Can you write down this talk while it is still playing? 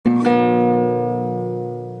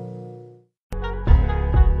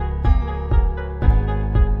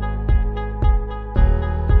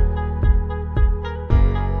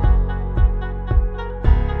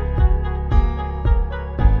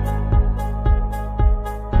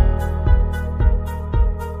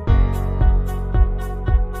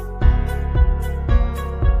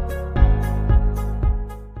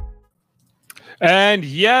And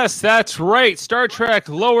yes, that's right. Star Trek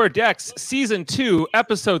Lower Decks Season 2,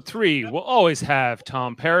 Episode 3, will always have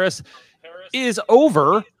Tom Paris, is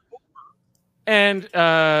over and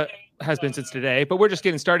has been since today. But we're just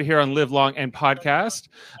getting started here on Live Long and Podcast.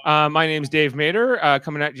 My name's Dave Mader,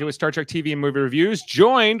 coming at you with Star Trek TV and movie reviews,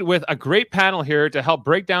 joined with a great panel here to help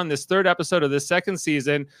break down this third episode of this second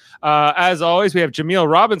season. As always, we have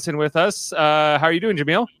Jameel Robinson with us. How are you doing,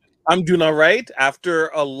 Jameel? I'm doing all right after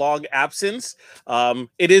a long absence.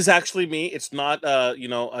 It is actually me. It's not,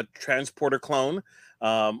 a transporter clone.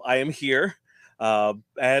 I am here,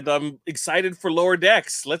 and I'm excited for Lower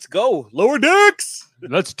Decks. Let's go, Lower Decks!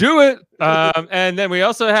 Let's do it. And then we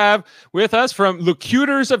also have with us from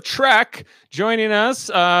Locutors of Trek, joining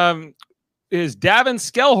us is Davin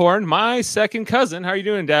Skellhorn, my second cousin. How are you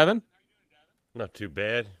doing, Davin? Not too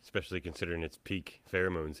bad, especially considering it's peak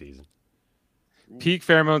pheromone season. Peak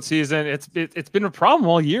pheromone season. It's been a problem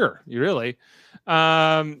all year, really.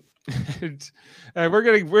 And we're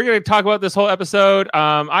gonna talk about this whole episode.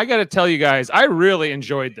 I gotta tell you guys, I really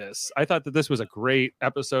enjoyed this. I thought that this was a great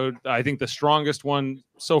episode. I think the strongest one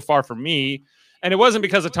so far for me, and it wasn't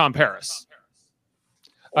because of Tom Paris.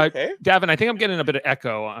 Okay. Davin, I think I'm getting a bit of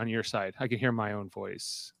echo on your side. I can hear my own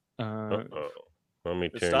voice. Let me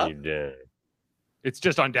turn Stop. you down. It's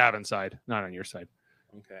just on Davin's side, not on your side.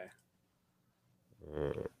 Okay.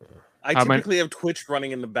 I typically have Twitch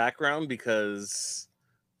running in the background because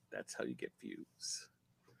that's how you get views.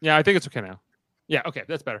 Yeah, I think it's okay now. Yeah, okay,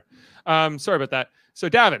 that's better. Sorry about that. So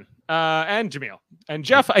Davin and Jameel and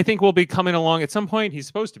Jeff, I think, will be coming along at some point. He's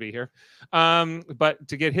supposed to be here, but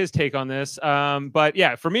to get his take on this. But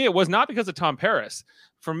yeah, for me, it was not because of Tom Paris.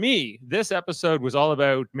 For me, this episode was all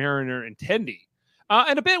about Mariner and Tendi,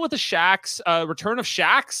 and a bit with the Shax, return of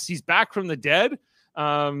Shax. He's back from the dead.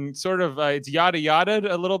 It's yada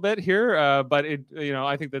yada a little bit here, but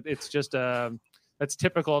I think that it's just that's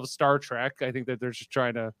typical of Star Trek. I think that they're just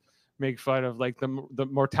trying to make fun of like the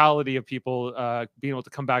mortality of people being able to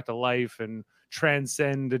come back to life and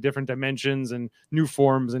transcend the different dimensions and new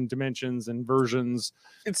forms and dimensions and versions.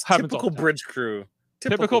 It's typical bridge crew.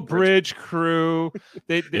 Typical bridge crew.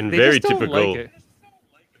 They very just don't typical, like it.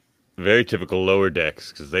 very typical Lower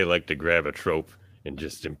Decks because they like to grab a trope and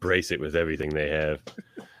just embrace it with everything they have.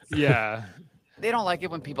 Yeah. They don't like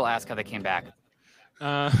it when people ask how they came back.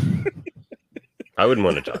 I wouldn't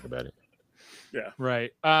want to talk about it. Yeah.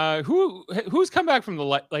 Right. Who's come back from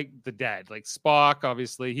the dead? Like Spock,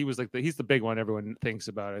 obviously. He was he's the big one everyone thinks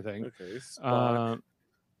about, I think. Okay. Spock.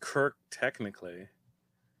 Kirk, technically.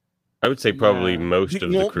 I would say probably most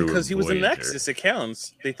of the crew because of he was a Voyager. Nexus. It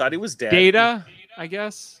counts. They thought he was dead. Data, I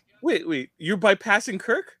guess. Wait. You're bypassing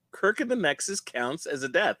Kirk? Kirk in the Nexus counts as a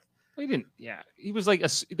death. He didn't. Yeah, he was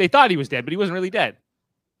they thought he was dead, but he wasn't really dead.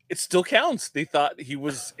 It still counts. They thought he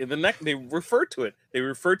was in the Nexus. They referred to it. They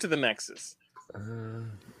referred to the Nexus.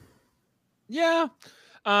 Yeah.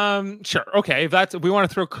 Sure. Okay. If we want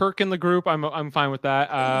to throw Kirk in the group, I'm fine with that.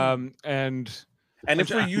 And if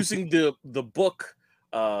we're using the book,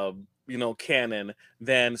 canon,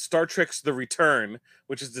 then Star Trek's The Return,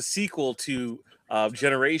 which is the sequel to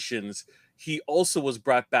Generations. He also was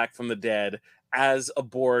brought back from the dead as a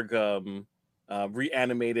Borg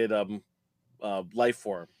reanimated life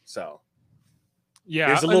form. So yeah,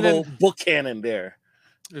 there's a little book canon there.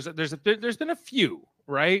 There's been a few,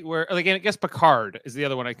 right? Where like I guess Picard is the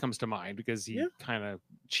other one that comes to mind because he kind of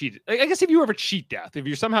cheated. I guess if you ever cheat death, if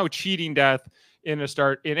you're somehow cheating death in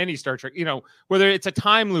any Star Trek, whether it's a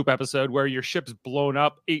time loop episode where your ship's blown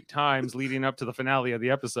up 8 times leading up to the finale of the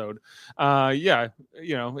episode,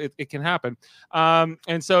 it can happen.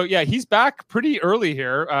 And so he's back pretty early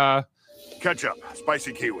here. Ketchup,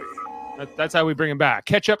 spicy kiwi. That's how we bring him back.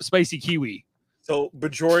 Ketchup, spicy kiwi. So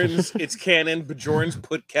Bajorans, it's canon. Bajorans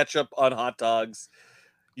put ketchup on hot dogs.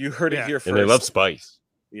 You heard it here first. And they love spice.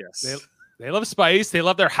 Yes, they love spice. They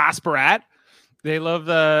love their Hasperat. They love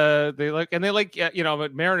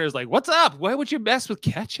but Mariner's like, what's up? Why would you mess with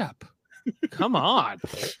ketchup? Come on.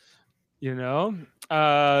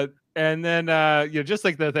 And then, just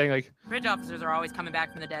like the thing, like bridge officers are always coming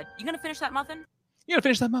back from the dead. You gonna finish that muffin?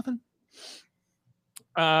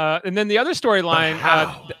 And then the other storyline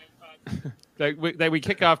that we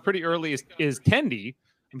kick off pretty early is Tendi.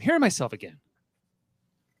 I'm hearing myself again.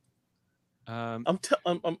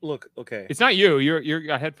 Look, okay. It's not you. You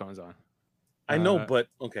got headphones on. I know, but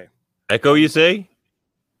okay. Echo, you say?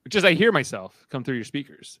 Just I hear myself come through your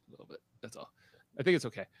speakers a little bit. That's all. I think it's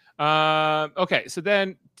okay. Okay, so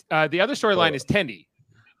then the other storyline is Tendi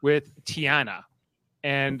with Tiana,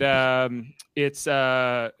 and it's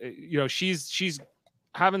she's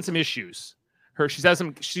having some issues.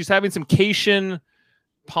 She's having some Cation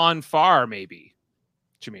Pon Far maybe.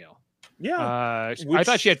 Jameel. Yeah, I which-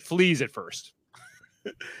 thought she had fleas at first.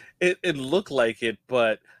 it looked like it,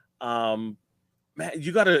 but man,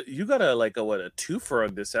 you gotta like a twofer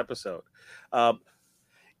on this episode.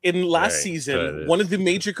 In last Right, season, but one of the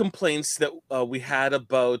major complaints that we had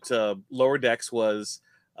about Lower Decks was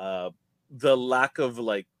the lack of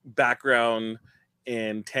like background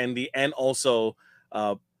in Tendi, and also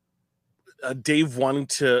Dave wanting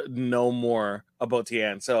to know more about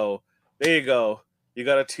Tian. So there you go. You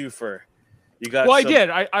got a twofer. You got. Well, some- I did.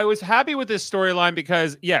 I was happy with this storyline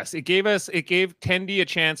because yes, it gave Tendi a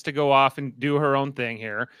chance to go off and do her own thing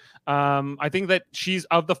here. I think that she's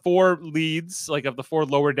of the four leads, like of the four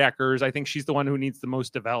lower deckers, I think she's the one who needs the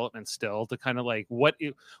most development still to kind of like what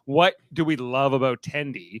do we love about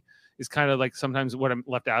Tendi is kind of like sometimes what I'm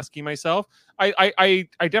left asking myself. I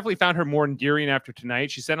definitely found her more endearing after tonight.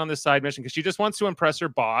 She's sent on this side mission because she just wants to impress her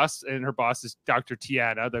boss, and her boss is Dr.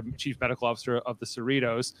 Tiana, the chief medical officer of the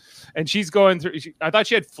Cerritos, and she's going through. I thought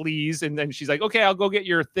she had fleas, and then she's like, "Okay, I'll go get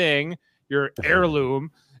your thing, your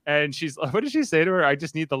heirloom." And she's, what did she say to her? I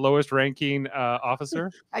just need the lowest ranking officer.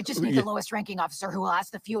 I just need the lowest ranking officer who will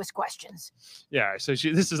ask the fewest questions. Yeah. So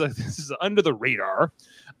this is under the radar.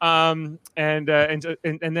 And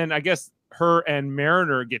then I guess her and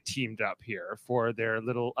Mariner get teamed up here for their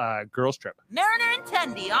little girls trip. Mariner and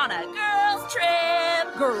Tendi on a girls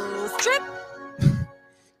trip. Girls trip.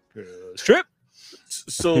 Girls trip.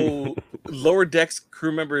 So Lower Decks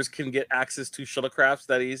crew members can get access to shuttlecrafts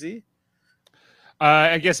that easy?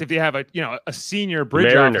 I guess if you have a senior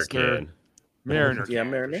bridge Mariner officer, can. Mariner, Yeah,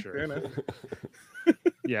 can, Mariner. for sure. Fair enough.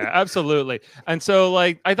 Yeah, absolutely. And so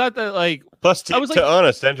like I thought that like Plus, I was like-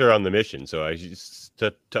 Ta'ana sent her on the mission, so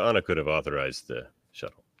Ta'ana could have authorized the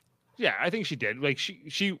shuttle. yeah, I think she did. Like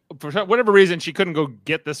she for whatever reason she couldn't go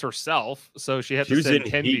get this herself, so she had She to was send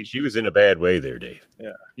in Tendi. heat. She was in a bad way there, Dave.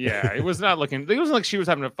 Yeah, it was not looking. It wasn't like she was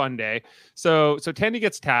having a fun day. So Tendi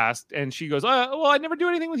gets tasked, and she goes, "Well, I never do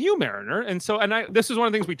anything with you, Mariner." And so, this is one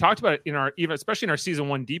of the things we talked about in our especially in our season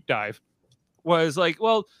 1 deep dive, was like,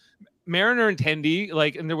 well, Mariner and Tendi,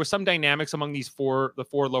 like, and there was some dynamics among the four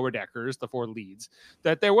lower deckers, the four leads,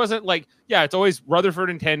 that there wasn't like, yeah, it's always Rutherford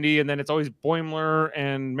and Tendi, and then it's always Boimler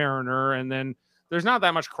and Mariner, and then there's not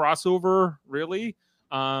that much crossover really.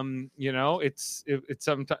 It's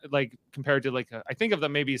sometimes like compared to like I think of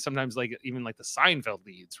them maybe sometimes like even like the Seinfeld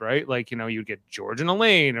leads, right? Like you'd get George and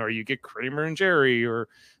Elaine, or you get Kramer and Jerry,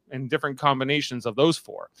 and different combinations of those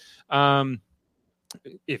four.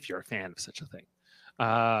 If you're a fan of such a thing.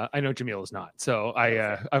 I know Jameel is not, so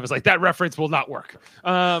I was like, that reference will not work.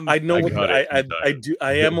 I know I what got it. I do.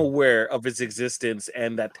 I am aware of its existence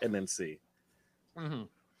and that tendency. Mhm.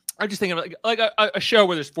 I'm just thinking of like a show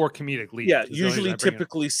where there's four comedic leads. Yeah, is the only usually, reason I bring it up.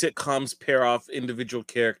 typically, sitcoms pair off individual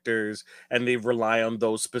characters, and they rely on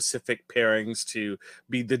those specific pairings to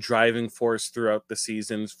be the driving force throughout the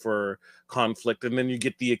seasons for conflict. And then you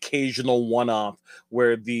get the occasional one-off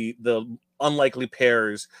where the unlikely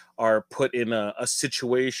pairs are put in a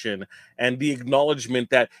situation, and the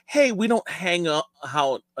acknowledgement that, hey, we don't hang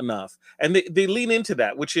out enough, and they lean into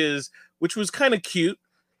that, which was kind of cute.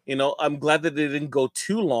 I'm glad that they didn't go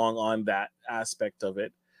too long on that aspect of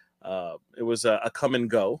it. It was a come and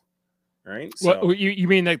go, right? So, What you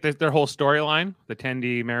mean like their whole storyline, the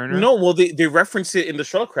Tendi Mariner? no, well, they reference it in the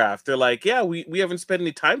shuttlecraft. They're like, yeah, we haven't spent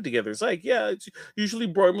any time together. It's like, yeah, it's usually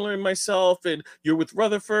Boimler and myself, and you're with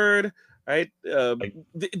Rutherford, right?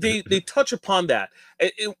 They touch upon that.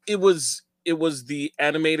 It was the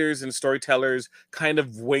animators and storytellers kind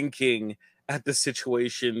of winking at the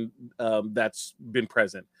situation that's been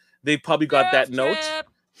present. They probably got that note.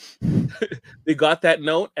 They got that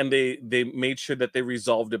note, and they made sure that they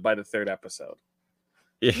resolved it by the third episode.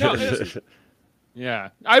 No, yeah,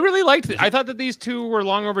 I really liked it. I thought that these two were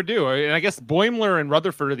long overdue, and I guess Boimler and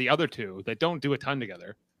Rutherford are the other two that don't do a ton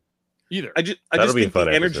together either. I just That'll be a think the fun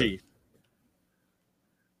episode. energy.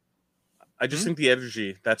 I just think the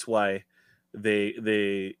energy. That's why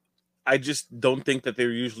they. I just don't think that they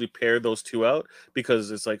usually pair those two out,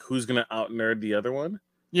 because it's like, who's gonna out nerd the other one?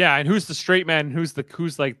 Yeah, and who's the straight man? Who's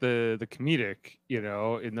like the comedic?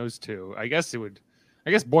 In those two, I guess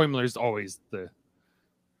Boimler's always the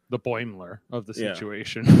Boimler of the Yeah.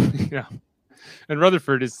 situation. And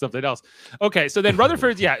Rutherford is something else. Okay, so then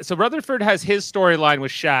Rutherford has his storyline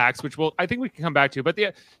with Shax, which I think we can come back to. But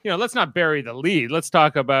let's not bury the lead. Let's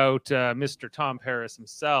talk about Mr. Tom Paris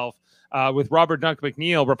himself, with Robert Dunk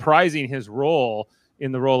McNeil reprising his role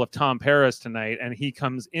in the role of Tom Paris tonight, and he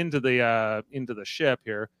comes into the ship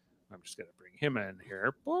here. I'm just gonna bring him in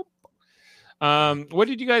here. Boop. What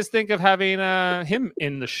did you guys think of having him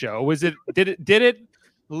in the show? Was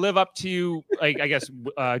live up to, like, I guess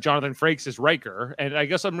Jonathan Frakes as Riker, and I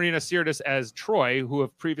guess Marina Sirtis as Troy, who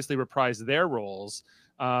have previously reprised their roles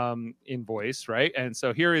in voice, right? And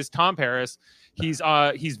so here is Tom Paris. He's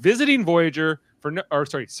visiting Voyager the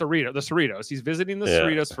Cerritos. He's visiting the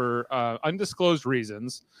Cerritos for undisclosed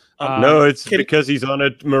reasons. No, it's because he's on a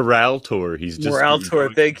morale tour. He's just morale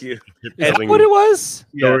tour. Thank you. Is that what it was?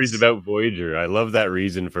 Stories about Voyager. I love that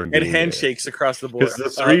reason for and handshakes across the board.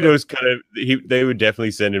 Because the Cerritos they would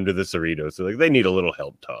definitely send him to the Cerritos. So like they need a little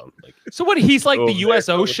help, Tom. Like, so what? He's like the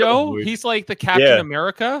USO show. He's like the Captain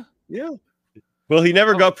America. Yeah. Well, he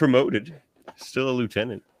never got promoted. Still a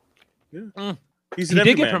lieutenant. Yeah. He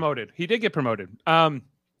did get promoted. He did get promoted.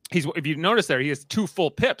 If you notice there, he has 2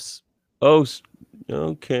 full pips. Oh,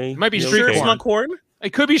 okay. It might be street street corn. corn. It's not corn. It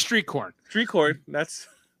could be street corn. Street corn. That's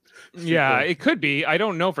corn. It could be. I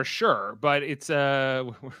don't know for sure, but it's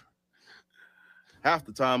half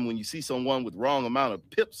the time when you see someone with wrong amount of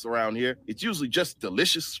pips around here, it's usually just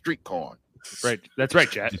delicious street corn. Right. That's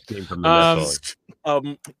right, Jet.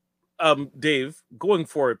 Dave, going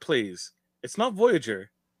forward, please. It's not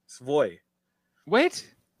Voyager. It's Voy.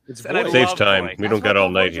 Wait. It's Voy. Saves time. We don't got all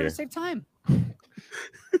night here. Save time.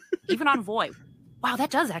 Even on Voy. Wow, that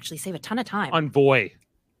does actually save a ton of time. On Voy.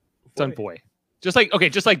 It's on Voy. Just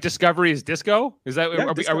like Discovery is Disco. Is that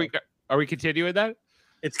are we continuing that?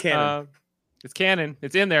 It's canon. It's canon.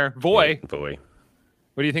 It's in there. Voy. Yeah, Voy.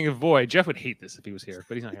 What do you think of Voy? Jeff would hate this if he was here,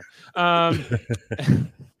 but he's not here.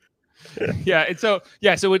 So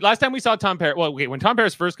last time we saw Tom Paris, when Tom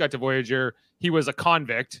Paris first got to Voyager, he was a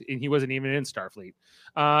convict and he wasn't even in Starfleet.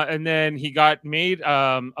 And then he got made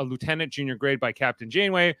a lieutenant junior grade by Captain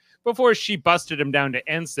Janeway before she busted him down to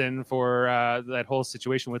ensign for that whole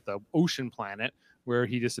situation with the ocean planet where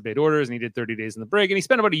he disobeyed orders and he did 30 days in the brig. And he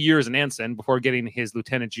spent about a year as an ensign before getting his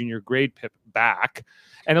lieutenant junior grade pip back.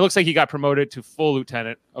 And it looks like he got promoted to full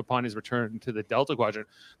lieutenant upon his return to the Delta Quadrant.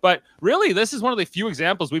 But really, this is one of the few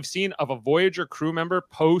examples we've seen of a Voyager crew member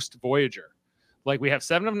post-Voyager. Like we have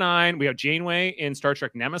 7 of 9. We have Janeway in Star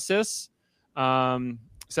Trek Nemesis. 7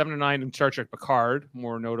 of 9 in Star Trek Picard,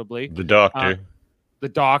 more notably. The Doctor. The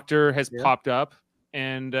Doctor has popped up.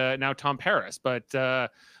 And now Tom Paris. But,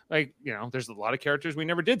 there's a lot of characters we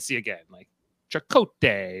never did see again. Like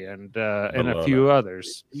Chakotay and a few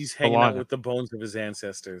others. He's hanging out with the bones of his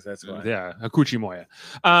ancestors. That's why. Yeah, Akuchi Moya.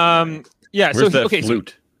 Where's that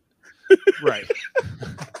flute? Right.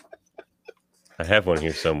 I have one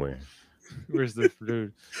here somewhere. Where's the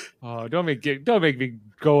flute? Oh, don't make me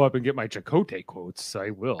go up and get my Chakotay quotes. I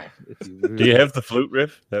will. If you do you have the flute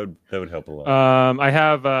riff? That would help a lot. I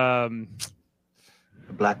have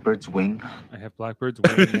Blackbird's wing. I have Blackbird's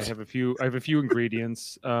wing. I have a few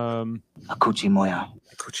ingredients. Akuchi Moya.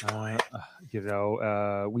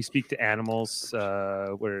 We speak to animals.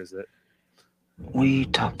 Where is it? We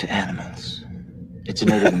talk to animals. It's a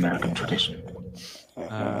Native American tradition.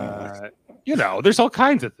 There's all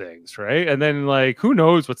kinds of things, right? And then, who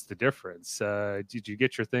knows what's the difference? Did you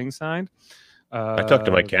get your thing signed? I talk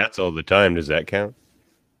to my cats all the time. Does that count?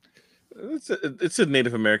 It's a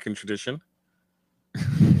Native American tradition.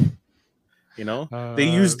 They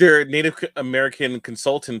used their Native American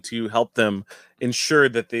consultant to help them ensure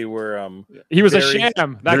that they were. He was a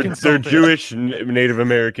sham. They're Jewish Native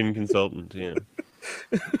American consultant. Yeah.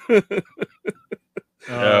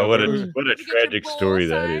 What a tragic story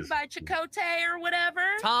that is. By Chakotay or whatever.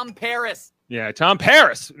 Tom Paris. Yeah, Tom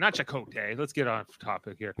Paris, not Chakotay. Let's get off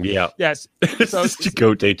topic here. Yeah. Yes. So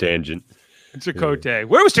Chakotay tangent. Chakotay.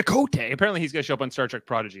 Where was Chakotay? Apparently, he's going to show up on Star Trek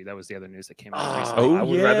Prodigy. That was the other news that came out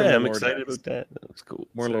recently. I'm excited about that. That's cool.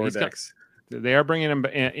 More Lower Decks. They are bringing him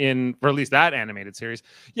in for at least that animated series.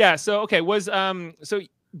 Yeah. So okay, was he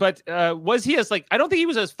as I don't think he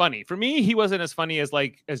was as funny. For me, he wasn't as funny as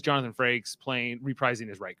Jonathan Frakes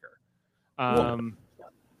reprising as Riker.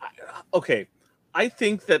 Okay, I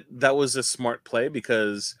think that was a smart play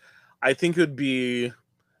because I think it would be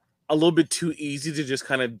a little bit too easy to just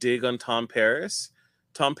kind of dig on Tom Paris.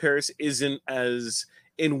 Tom Paris isn't as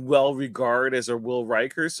in well regard as a Will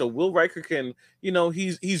Riker. So Will Riker can,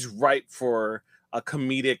 he's ripe for a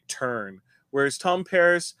comedic turn. Whereas Tom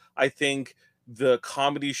Paris, I think the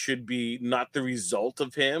comedy should be not the result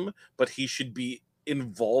of him, but he should be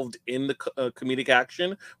involved in the comedic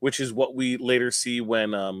action, which is what we later see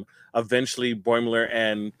when eventually Boimler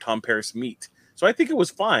and Tom Paris meet. So I think it was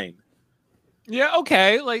fine. Yeah,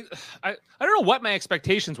 okay. I don't know what my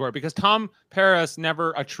expectations were because Tom Paris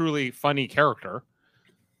never a truly funny character.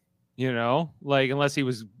 Unless he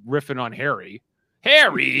was riffing on Harry.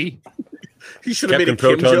 Harry! He should have made a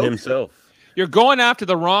Captain Kim Proton joke himself. You're going after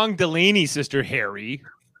the wrong Delaney sister, Harry.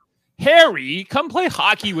 Harry, come play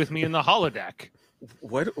hockey with me in the holodeck.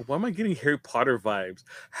 Why am I getting Harry Potter vibes?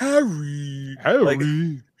 Harry.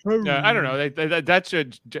 Yeah, I don't know. That's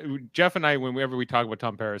Jeff and I. Whenever we talk about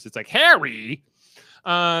Tom Paris, it's like Harry.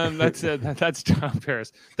 That's Tom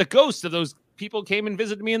Paris. The ghost of those people came and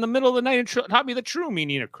visited me in the middle of the night and taught me the true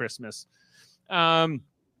meaning of Christmas.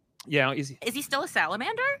 Yeah, Is he still a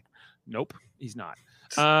salamander? nope, he's not.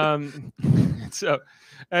 So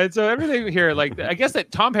everything here, like, I guess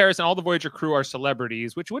that Tom Paris and all the Voyager crew are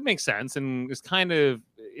celebrities, which would make sense and is kind of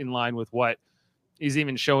in line with what is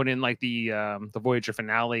even shown in like the Voyager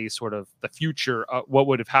finale, sort of the future, what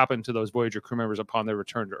would have happened to those Voyager crew members upon their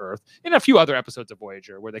return to Earth, in a few other episodes of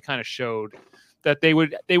Voyager, where they kind of showed that they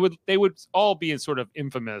would all be in sort of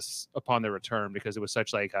infamous upon their return, because it was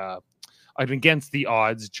such like an against the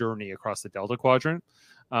odds journey across the Delta Quadrant,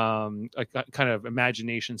 a kind of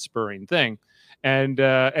imagination spurring thing, and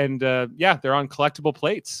yeah, they're on collectible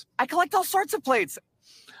plates. I collect all sorts of plates.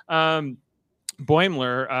 Boimler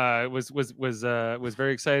was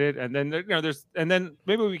very excited, and then then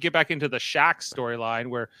maybe we get back into the Shax storyline,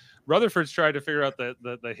 where Rutherford's tried to figure out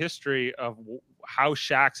the history of how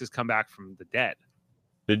Shax has come back from the dead.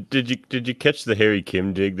 Did you catch the Harry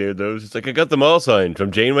Kim dig there, though? It's like, I got them all signed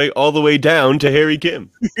from Janeway all the way down to Harry Kim.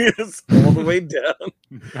 Yes, all the way down.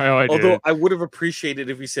 Although I would have appreciated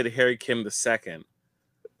if he said Harry Kim the second.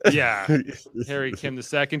 Yeah, Harry Kim the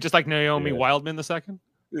second, just like Naomi Wildman the second.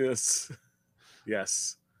 Yes.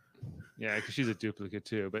 Yes. Yeah, because she's a duplicate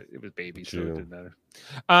too, but it was baby, so True. it didn't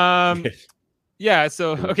matter. Yeah.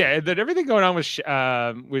 So okay, and then everything going on with so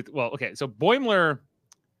Boimler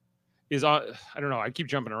is on. I don't know. I keep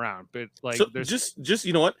jumping around, but like, So there's just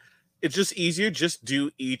you know what? It's just easier. Just do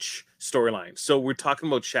each storyline. So we're talking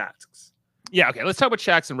about Shax. yeah. Okay, let's talk about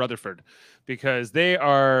Shax and Rutherford, because they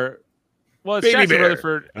are. Well, it's Baby Shax and bear.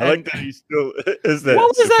 Rutherford. I like that he still is that.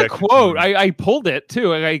 What was that affected. quote? I pulled it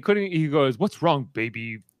too, and I couldn't. He goes, "What's wrong,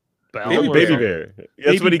 baby Bell?" Baby bear.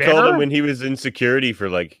 That's what he Baby called bear? him when he was in security for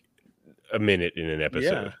like a minute in an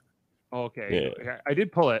episode. Okay, I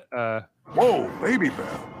did pull it. Whoa, baby bear.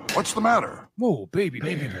 What's the matter? Whoa, baby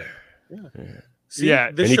bear. See,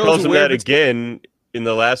 Yeah, this And he shows calls him where that it's- again in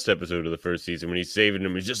the last episode of the first season when he's saving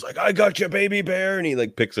him. He's just like, I got you, baby bear. And he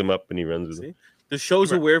like picks him up and he runs with him. See? The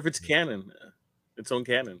show's aware of its canon, its own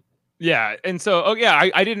canon. Yeah, and so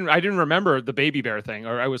I didn't remember the baby bear thing,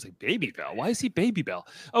 or I was like, Baby Bell, why is he Baby Bell?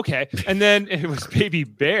 Okay, and then it was Baby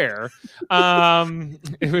Bear.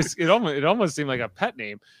 It almost seemed like a pet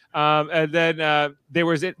name. And then there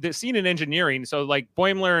was the scene in engineering. So like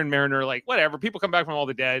Boimler and Mariner are like, whatever, people come back from all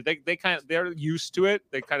the dead. They're used to it.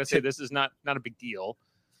 They kind of say this is not a big deal.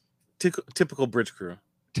 Typical bridge crew.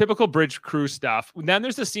 Typical bridge crew stuff. Then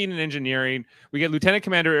there's the scene in engineering. We get Lieutenant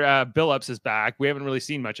Commander Billups is back. We haven't really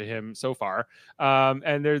seen much of him so far.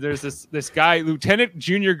 And there's this guy, Lieutenant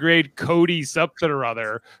Junior Grade Cody something or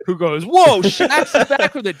other, who goes, "Whoa, Shax is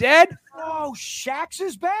back from the dead." Oh, Shax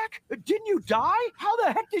is back? Didn't you die? How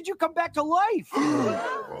the heck did you come back to life?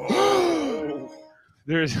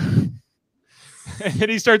 There's. And then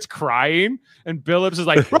he starts crying, and Billups is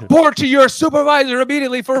like, "Report to your supervisor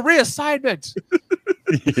immediately for reassignment."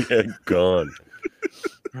 Yeah, gone.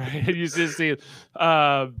 Right, and you just see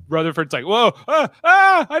Rutherford's like, "Whoa,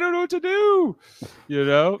 I don't know what to do,"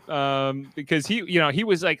 because he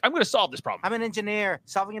was like, "I'm going to solve this problem." I'm an engineer.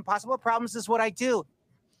 Solving impossible problems is what I do.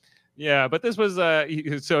 Yeah, but this was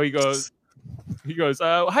so he goes,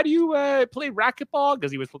 "How do you play racquetball?"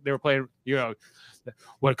 Because they were playing,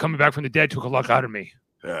 what, coming back from the dead took a lot out of me.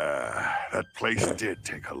 That place did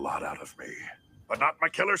take a lot out of me, but not my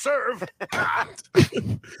killer serve. How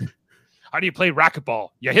do you play racquetball?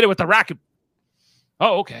 You hit it with the racket.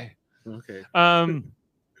 Oh, okay. Okay. And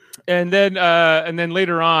then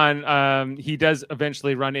later on, he does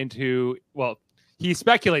eventually run into, well, he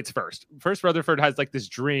speculates first. First, Rutherford has like this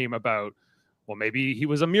dream about, well, maybe he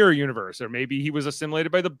was a mirror universe, or maybe he was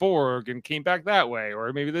assimilated by the Borg and came back that way,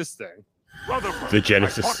 or maybe this thing. Rutherford, The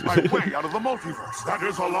Genesis. I fought my way out of the multiverse. That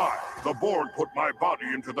is a lie. The Borg put my body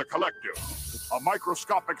into the collective. A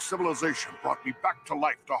microscopic civilization brought me back to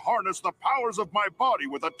life to harness the powers of my body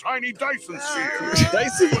with a tiny Dyson sphere.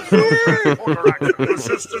 Dyson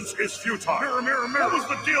Resistance is futile. Mirror, mirror, mirror. What was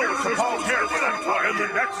the deal with the ball hair for that time? In the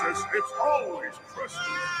Nexus, it's always crystal.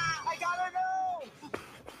 I gotta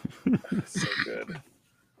know. So good.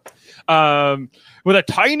 With a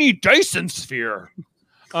tiny Dyson sphere.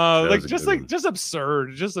 Like was a just good like one. just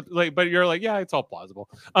absurd, just like, but you're like, yeah, it's all plausible.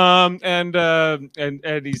 And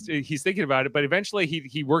he's thinking about it, but eventually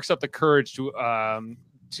he works up the courage to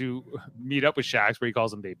meet up with Shax, where he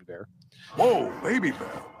calls him Baby Bear. Whoa, baby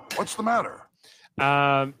bear. What's the matter?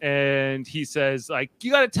 And he says, like,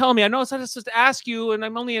 you got to tell me. I know I'm supposed to ask you, and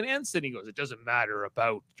I'm only an ensign. He goes, it doesn't matter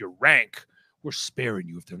about your rank. We're sparing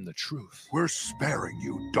you from the truth. We're sparing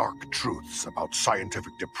you dark truths about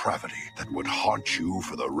scientific depravity that would haunt you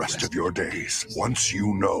for the rest of your days. Once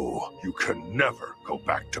you know, you can never go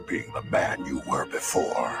back to being the man you were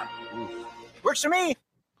before. Works for me.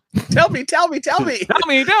 Tell me. Tell me.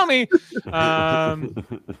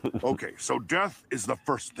 Okay, so death is the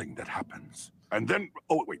first thing that happens. And then,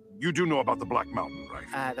 oh wait, you do know about the Black Mountain,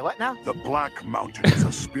 right? The what now? The Black Mountain is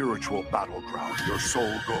a spiritual battleground. Your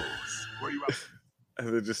soul goes. Where you at?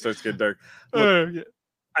 And it just starts getting dark. Look,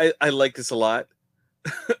 I like this a lot.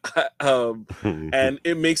 And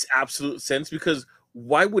it makes absolute sense because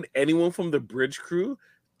why would anyone from the bridge crew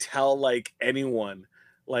tell like anyone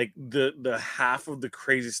like the half of the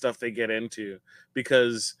crazy stuff they get into?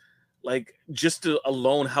 Because like just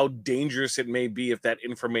alone how dangerous it may be if that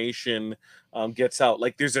information gets out.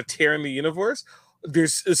 Like there's a tear in the universe.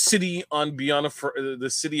 There's a city on beyond the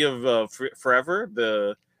city of forever.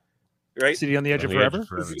 The right City on the Edge of Forever.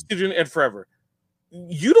 City on the Edge of Forever.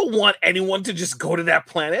 You don't want anyone to just go to that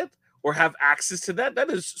planet or have access to that. That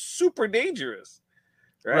is super dangerous,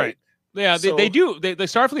 right? Yeah, So- they do. The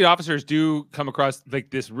Starfleet officers do come across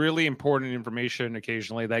like this really important information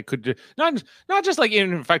occasionally that could not just like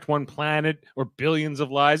infect one planet or billions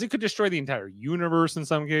of lives. It could destroy the entire universe in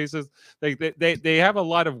some cases. They have a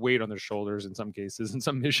lot of weight on their shoulders in some cases, in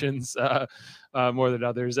some missions more than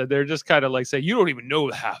others, and they're just kind of like say you don't even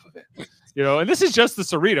know half of it, you know. And this is just the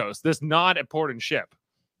Cerritos, this not important ship,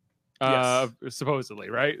 supposedly,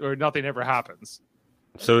 right? Or nothing ever happens.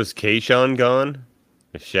 So is Kayshawn gone?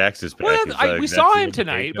 If Shax is back, Well, we saw him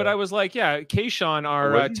tonight, but I was like, yeah, Kayshawn,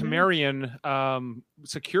 our Temerian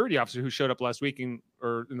security officer who showed up last week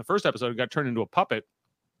or in the first episode, got turned into a puppet.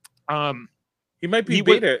 He might be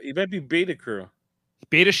beta. He might be beta crew.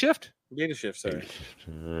 Beta shift. Sorry.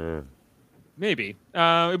 Maybe.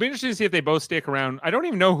 It'd be interesting to see if they both stick around. I don't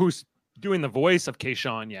even know who's doing the voice of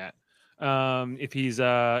Kayshawn yet. If he's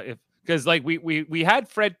because like we had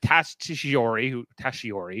Fred Tasciore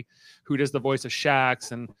who does the voice of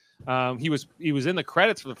Shax, and he was in the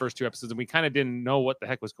credits for the first two episodes, and we kind of didn't know what the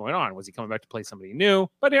heck was going on. Was he coming back to play somebody new?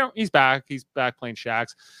 But he's back. He's back playing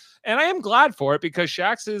Shax, and I am glad for it because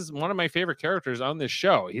Shax is one of my favorite characters on this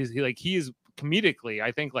show. He is comedically,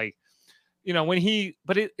 I think, like, you know,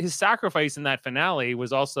 his sacrifice in that finale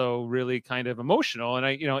was also really kind of emotional, and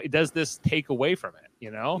it does this take away from it,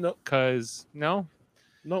 you know? Nope.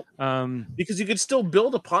 Because you could still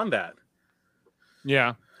build upon that.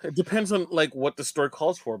 Yeah. It depends on like what the story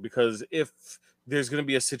calls for. Because if there's going to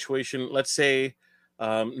be a situation, let's say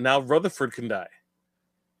now Rutherford can die.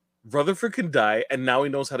 And now he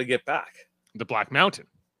knows how to get back. The Black Mountain.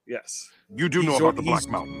 Yes. You do know about the Black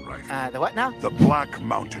Mountain, right? The what now? The Black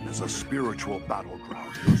Mountain is a spiritual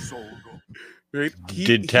battleground. Your soul goes. Right?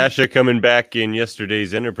 Did Tasha coming back in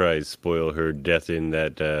yesterday's Enterprise spoil her death in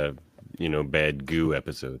that bad goo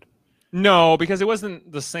episode? No, because it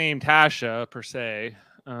wasn't the same Tasha per se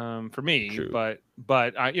for me. True. But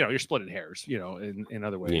you're splitting hairs, in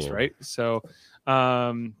other ways, Yeah. right? So,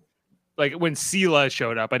 like when Sela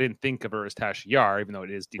showed up, I didn't think of her as Tasha Yar, even though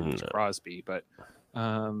it is Delos Crosby. But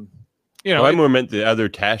I more meant the other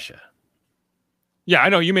Tasha. Yeah, I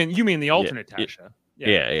know you mean the alternate Tasha.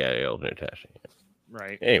 Yeah, the alternate Tasha. Yeah.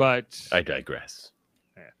 Right, Anyway, but I digress.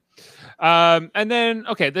 And then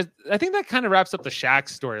I think that kind of wraps up the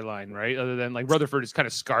Shax storyline, right? Other than like Rutherford is kind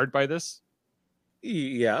of scarred by this.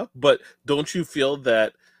 Yeah, but don't you feel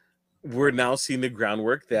that we're now seeing the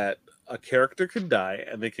groundwork that a character can die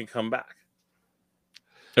and they can come back?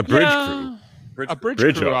 A bridge crew. A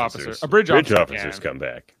bridge crew officer. A bridge officers can, come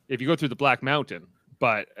back if you go through the Black Mountain.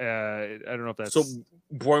 But I don't know if that's so.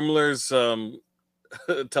 Boimler's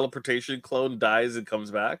teleportation clone dies and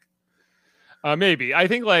comes back. Maybe. I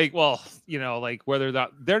think like whether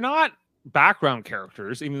they're not background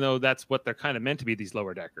characters, even though that's what they're kind of meant to be, these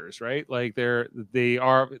lower deckers, right? Like they're the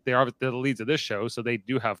leads of this show, so they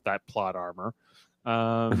do have that plot armor.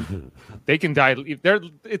 They can die.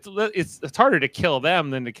 It's harder to kill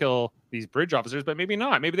them than to kill these bridge officers, but maybe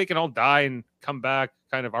not. Maybe they can all die and come back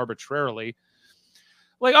kind of arbitrarily.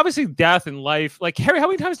 Like obviously death and life. Like Harry, how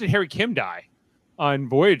many times did Harry Kim die on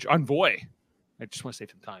Voy? I just want to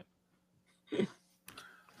save some time.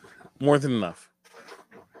 More than enough.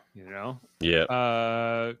 Yeah.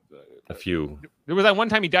 A few. There was that one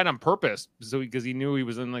time he died on purpose, because he knew he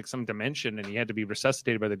was in like some dimension and he had to be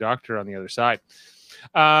resuscitated by the doctor on the other side.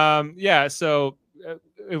 So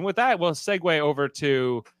and with that, we'll segue over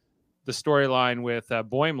to the the storyline with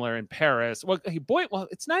Boimler and Paris. Well,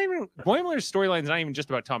 it's not even Boimler's storyline is not even just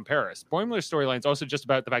about Tom Paris. Boimler's storyline is also just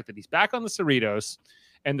about the fact that he's back on the Cerritos,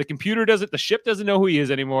 and the computer the ship doesn't know who he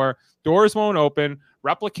is anymore. Doors won't open,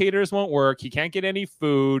 replicators won't work. He can't get any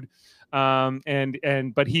food,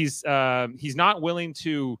 but he's not willing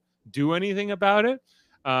to do anything about it.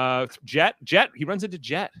 Jet, he runs into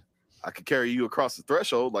Jet. I could carry you across the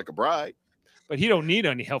threshold like a bride. But he don't need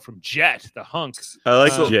any help from Jet, the hunk. I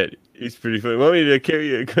like Jet. He's pretty funny. Want me to carry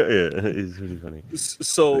you? Yeah, he's pretty funny.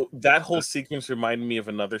 So that whole sequence reminded me of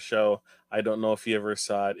another show. I don't know if you ever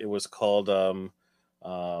saw it. It was called oh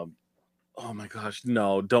my gosh,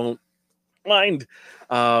 no, don't mind.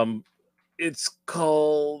 It's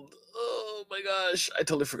called, oh my gosh, I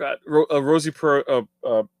totally forgot. Rosie my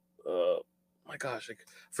gosh, I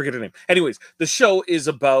forget her name. Anyways, the show is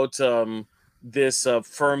about this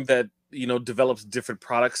firm that develops different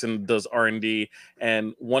products and does R&D.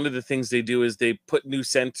 And one of the things they do is they put new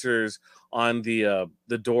sensors on the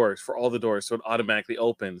doors, for all the doors, so it automatically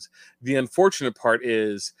opens. The unfortunate part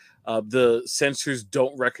is the sensors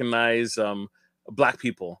don't recognize black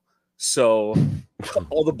people. So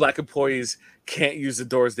all the black employees can't use the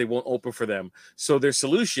doors. They won't open for them. So their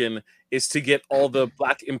solution is to get all the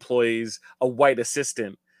black employees a white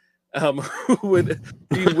assistant who would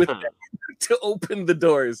be with them to open the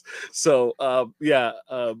doors. So, so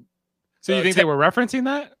you think they were referencing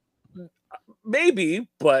that? Maybe,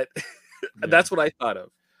 but that's what I thought of.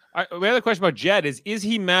 My other question about Jet is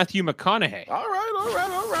he Matthew McConaughey? All right.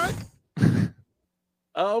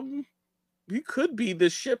 He could be the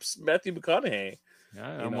ship's Matthew McConaughey. Yeah,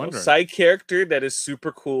 I'm wondering. Side character that is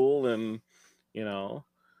super cool and,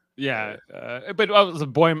 Yeah, but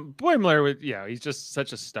Boimler, he's just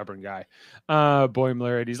such a stubborn guy.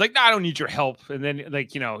 Boimler, and he's like, "No, I don't need your help." And then,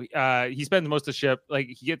 he spends most of the ship,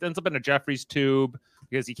 he ends up in a Jeffries tube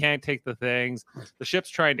because he can't take the things. The ship's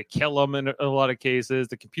trying to kill him in a lot of cases.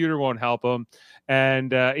 The computer won't help him,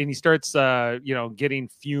 and he starts, getting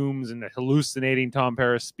fumes and hallucinating Tom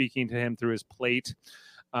Paris speaking to him through his plate.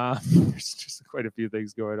 There's just quite a few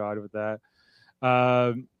things going on with that.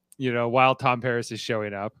 While Tom Paris is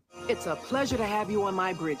showing up. It's a pleasure to have you on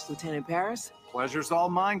my bridge, Lieutenant Paris. Pleasure's all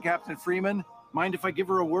mine, Captain Freeman. Mind if I give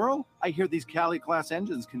her a whirl? I hear these Cali-class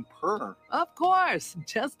engines can purr. Of course.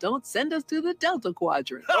 Just don't send us to the Delta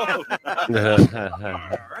Quadrant. Oh. All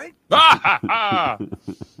right.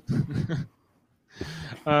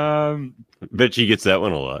 Bet she gets that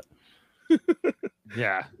one a lot.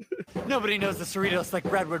 Yeah. Nobody knows the Cerritos like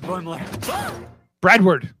Bradward Boimler.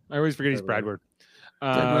 Bradward. I always forget he's Bradward.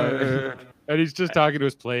 And he's just talking to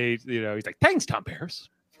his plate. He's like, "Thanks, Tom Paris."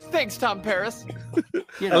 Thanks, Tom Paris.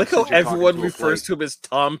 I like how everyone refers to him as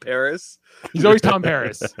Tom Paris. He's always Tom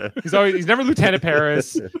Paris. He's never Lieutenant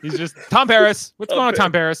Paris. He's just Tom Paris. What's going on,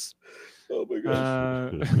 Tom Paris? Oh my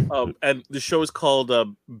gosh. And the show is called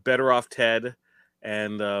Better Off Ted,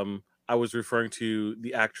 and I was referring to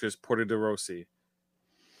the actress Portia de Rossi,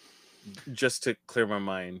 just to clear my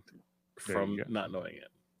mind from not knowing it.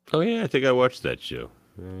 Oh yeah, I think I watched that show.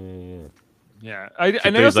 Yeah,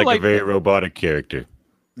 and there's like a very robotic character.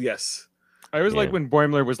 Yes, I always like when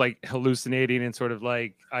Boimler was hallucinating and sort of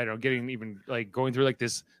getting even going through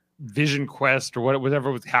this vision quest or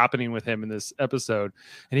whatever was happening with him in this episode,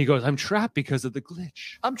 and he goes, "I'm trapped because of the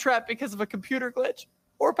glitch. I'm trapped because of a computer glitch,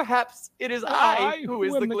 or perhaps it is I who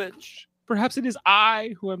is the glitch. Perhaps it is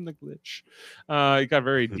I who am the glitch." It got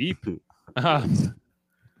very deep.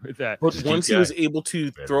 With that, but once he was able to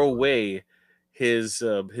throw away his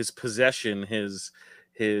possession, his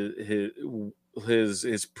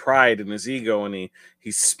pride and his ego, and he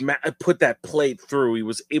put that plate through, he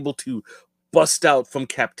was able to bust out from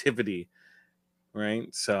captivity.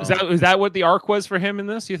 Right. So is that what the arc was for him in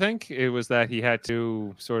this? You think it was that he had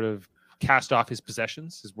to sort of cast off his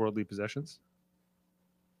possessions, his worldly possessions?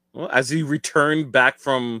 Well, as he returned back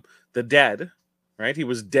from the dead, right? He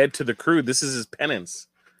was dead to the crew. This is his penance.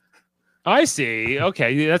 I see.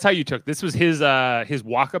 Okay, that's how you took this. Was his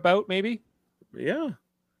walkabout, maybe? Yeah.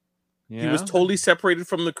 He was totally separated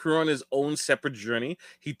from the crew on his own separate journey.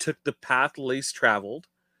 He took the path least traveled,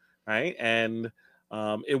 right? And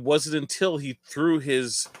it wasn't until he threw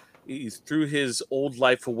his old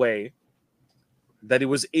life away that he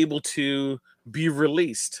was able to be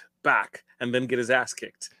released back and then get his ass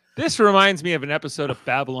kicked. This reminds me of an episode of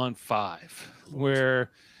Babylon 5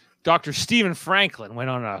 where Dr. Stephen Franklin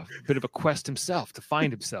went on a bit of a quest himself to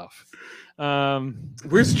find himself.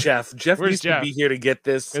 Where's Jeff? Jeff needs to be here to get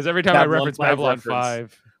this. Because every time I reference Babylon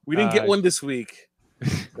 5, we didn't get one this week.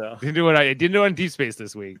 So. I didn't do it on Deep Space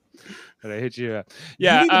this week, but I hit you up.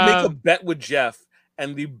 Yeah, you need to make a bet with Jeff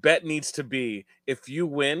and the bet needs to be if you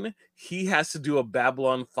win, he has to do a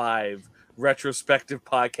Babylon 5 retrospective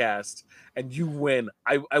podcast, and you win.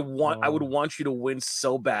 I would want you to win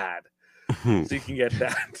so bad, so you can get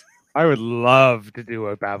that. I would love to do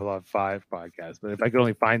a Babylon 5 podcast, but if I could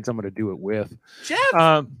only find someone to do it with. Jeff!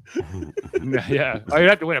 Yeah. Oh, you'd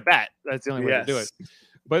have to win a bet. That's the only way to do it.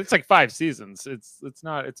 But it's like 5 seasons. It's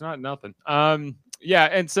not nothing. Yeah,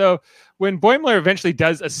 and so when Boimler eventually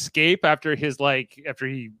does escape after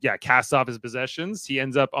he casts off his possessions, he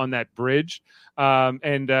ends up on that bridge.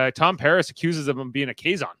 And Tom Paris accuses him of being a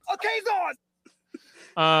Kazon. A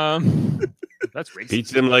Kazon! That's racist.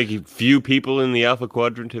 Beats them like few people in the Alpha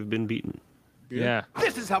Quadrant have been beaten. Yeah.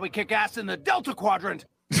 This is how we kick ass in the Delta Quadrant.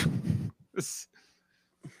 I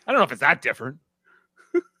don't know if it's that different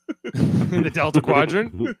in the Delta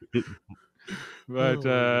Quadrant. But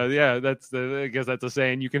yeah, I guess that's a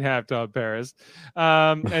saying. You can have Tom Paris.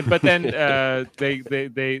 But then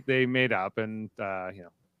they made up, and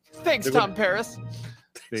Thanks, Tom Paris.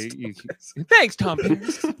 Thanks, Tom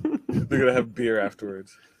Paris. They're gonna have beer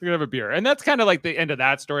afterwards. We're gonna have a beer, and that's kind of like the end of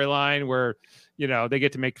that storyline where they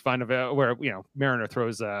get to make fun of it. Where Mariner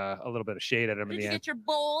throws a little bit of shade at him Did in the you end. get your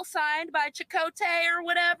bowl signed by Chakotay or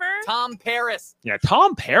whatever? Tom Paris. Yeah,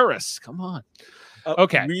 Tom Paris. Come on.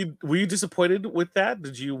 Okay. Were you disappointed with that?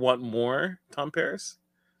 Did you want more Tom Paris?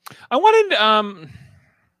 I wanted.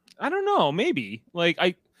 I don't know. Maybe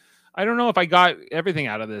I don't know if I got everything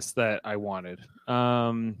out of this that I wanted. But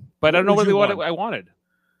I don't know really what I wanted.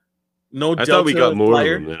 No, I thought we got more of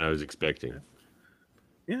them than I was expecting.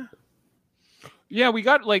 Yeah. Yeah, I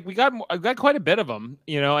got quite a bit of them,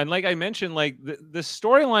 and like I mentioned, like the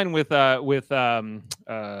storyline with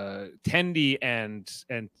Tendi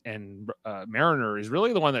and Mariner is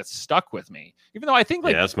really the one that stuck with me. Even though I think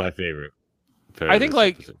that's my favorite. I think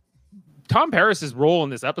Tom Paris's role in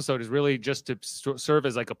this episode is really just to serve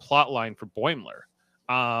as like a plot line for Boimler,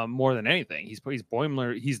 more than anything. He's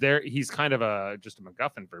Boimler. He's there. He's kind of just a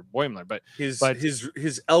MacGuffin for Boimler, but his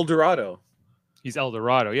El Dorado. He's El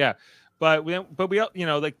Dorado, yeah. But we like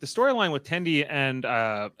the storyline with Tendi and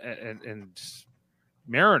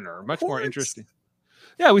Mariner much more interesting.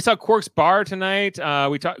 Yeah, we saw Quark's bar tonight.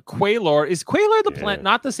 We talked Quaylor. Is Quaylor the planet,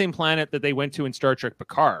 not the same planet that they went to in Star Trek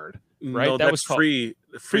Picard? Right, No, that was called Free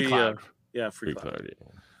Cloud. Free Cloud.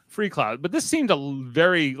 Free Cloud. But this seemed a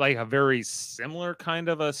very similar kind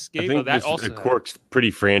of escape. I think Quark's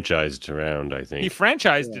pretty franchised around. I think he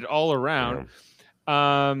franchised it all around.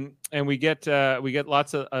 Yeah. And we get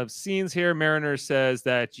lots of scenes here. Mariner says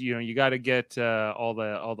that you got to get all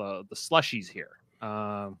the slushies here.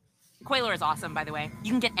 Quaylor is awesome, by the way.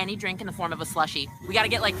 You can get any drink in the form of a slushie. We got to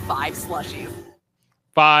get like 5 slushies.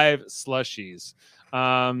 5 slushies.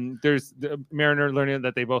 There's the Mariner learning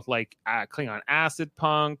that they both like Klingon acid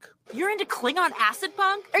punk. You're into Klingon acid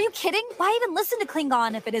punk? Are you kidding? Why even listen to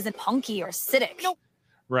Klingon if it isn't punky or acidic? Nope.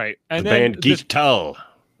 Right. And the then band Gital.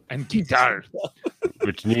 And Gital.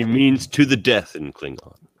 Which means to the death in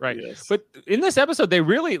Klingon. Right. Yes. But in this episode, they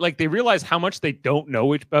really they realize how much they don't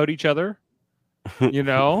know about each other.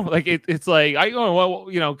 It's like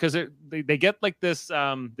because they get like this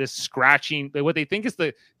scratching, what they think is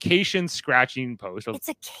the Cation scratching post. It's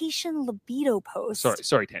a Cation libido post.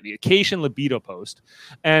 Sorry, Tandy, a Cation libido post,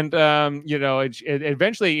 and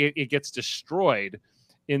eventually it gets destroyed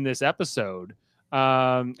in this episode.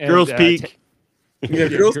 Girls Peak.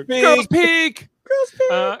 Girls Peak.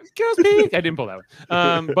 Girls Peak. I didn't pull that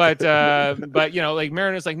one. But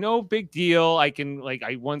Mariner's like, no big deal. I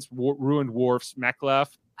once ruined Worf's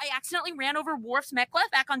Mek'leth. I accidentally ran over Worf's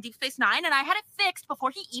Mek'leth back on Deep Space Nine, and I had it fixed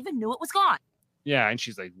before he even knew it was gone. Yeah, and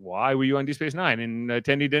she's like, why were you on Deep Space Nine? And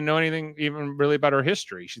Tendi didn't know anything even really about her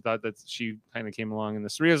history. She thought that she kind of came along in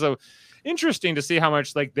this. So interesting to see how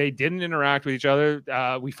much they didn't interact with each other.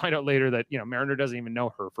 We find out later that Mariner doesn't even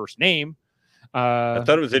know her first name. I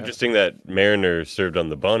thought it was interesting that Mariner served on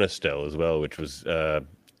the Bonestell as well, which was a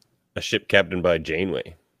ship captained by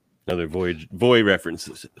Janeway. Another Voy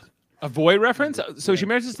references. A Voy reference? So she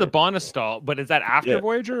mentions the Bonestell, but is that after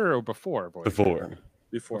Voyager or before Voyager?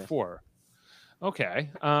 Before. Okay.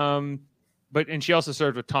 And she also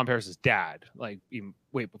served with Tom Paris's dad, even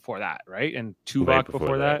way before that, right? And Tuvok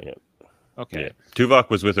before that? Yeah. Okay. Yeah. Tuvok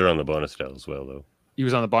was with her on the Bonestell as well, though. He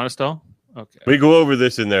was on the Bonestell? Okay. We go over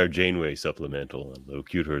this in our Janeway supplemental on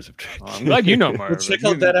Locutor's Objection. I'm glad you know more. Check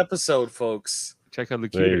out that episode, folks. Check out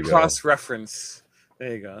Locutor. Cross reference.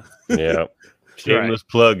 There you go. Yeah. Shameless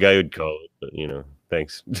plug, I would call it, but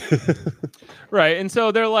thanks. Right. And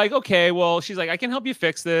so they're like, okay, well, she's like, I can help you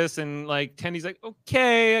fix this. And Tendy's like,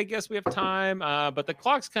 okay, I guess we have time. But the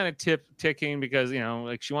clock's kind of ticking because,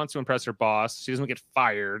 she wants to impress her boss. She doesn't get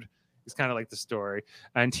fired It's kind of like the story.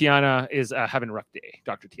 And Tiana is having a rough day,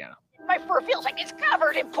 Dr. Tiana. My fur feels like it's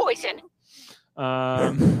covered in poison.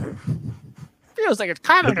 Feels like it's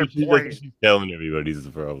covered in poison. Telling everybody's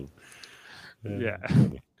the problem. Yeah.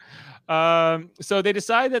 So they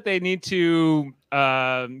decide that they need to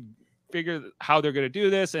figure how they're going to do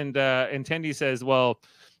this, and Tendi says, "Well,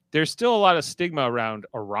 there's still a lot of stigma around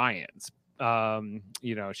Orions.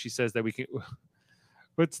 She says that we can.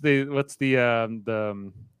 What's the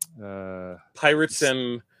pirates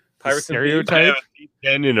and stereotype?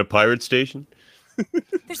 And in a pirate station.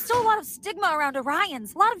 There's still a lot of stigma around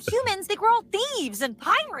Orions. A lot of humans think we're all thieves and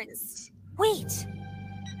pirates. Wait.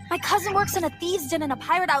 My cousin works in a thieves' den in a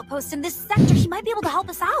pirate outpost in this sector. He might be able to help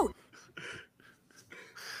us out.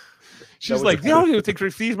 She's like, you think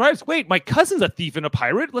we're thieves, pirates? Wait, my cousin's a thief and a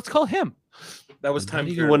pirate. Let's call him. That was time.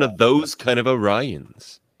 You're one of those kind of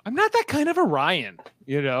Orions. I'm not that kind of Orion,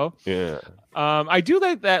 Yeah. I do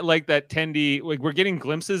like that Tendi, like we're getting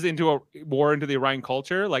glimpses into more into the Orion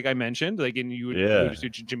culture, like I mentioned, like in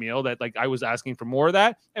Jamil, that like I was asking for more of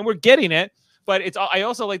that, and we're getting it. But I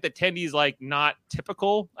also like that Tendi's like not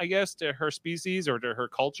typical, I guess, to her species or to her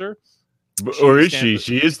culture. Or is she?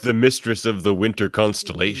 She is the mistress of the winter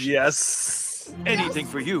constellation. Yes. Anything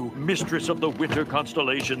for you, mistress of the winter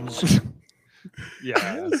constellations.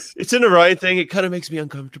 Yeah. It's an Orion thing. It kind of makes me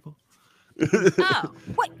uncomfortable. Oh,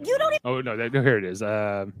 what? You don't even... Oh, no, here it is.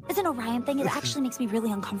 It's an Orion thing. It actually makes me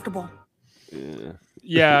really uncomfortable.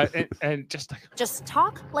 Yeah, and just like... Just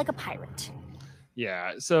talk like a pirate.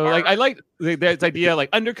 Yeah, so like I like this idea, like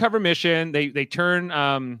undercover mission. They turn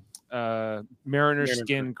Mariner's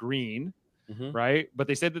skin green, right? But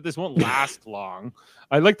they said that this won't last long.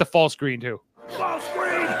 I like the false green too. False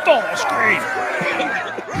green! False green!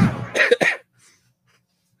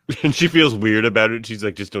 And she feels weird about it. She's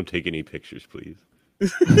like, just don't take any pictures, please.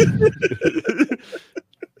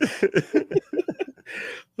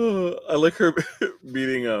 I like her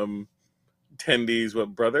meeting Tendi's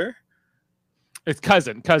brother? It's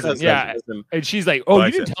cousin. Yeah. Cousin. And she's like, "Oh,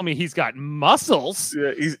 you didn't tell me he's got muscles."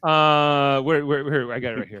 Yeah, he's where I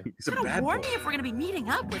got it right here. He's a bad Warn boy. me if we're gonna be meeting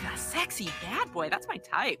up with a sexy bad boy. That's my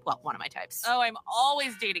type. Well, one of my types. Oh, I'm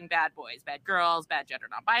always dating bad boys, bad girls, bad gender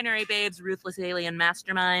non-binary babes, ruthless alien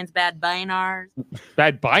masterminds, bad binars.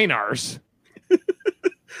 Bad binars.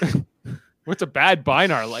 What's a bad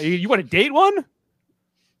binar? Like, you want to date one?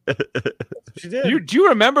 She did. Do you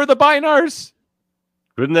remember the binars?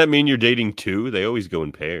 Wouldn't that mean you're dating two? They always go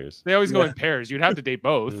in pairs. They always go in pairs. You'd have to date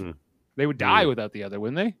both. They would die without the other,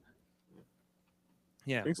 wouldn't they?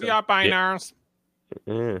 Yeah. Think so. We got binars.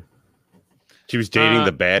 Yeah. She was dating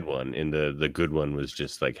the bad one, and the good one was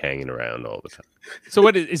just like hanging around all the time. So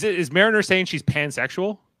what is Mariner saying she's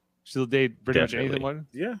pansexual? She'll date pretty much Definitely. anything.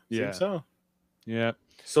 Yeah. Yeah. So. Yeah.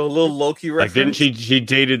 So a little Loki reference. Like, didn't she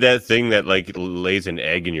dated that thing that like lays an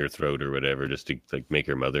egg in your throat or whatever just to like make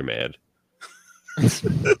her mother mad?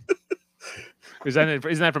 Isn't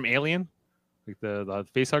that from Alien? Like the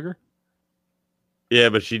face hugger? Yeah,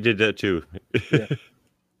 but she did that too.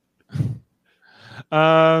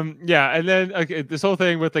 Yeah, and then this whole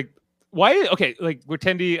thing with like why like where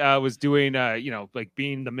Tendi was doing like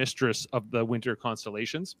being the mistress of the winter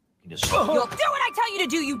constellations. You'll do what I tell you to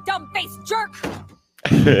do, you dumb-faced jerk!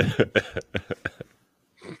 Do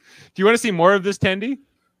you want to see more of this, Tendi?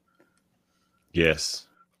 Yes.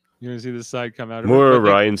 You want to see this side come out of More it?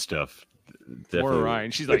 Orion stuff. Definitely. More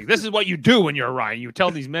Orion. She's like, this is what you do when you're Orion. You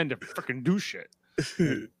tell these men to freaking do shit.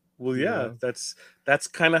 Well, yeah, that's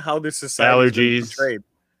kind of how this society is portrayed.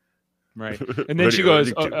 Right. And then she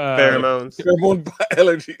goes, pheromones. Pheromone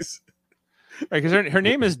allergies. Right, because her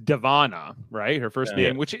name is Devana, right? Her first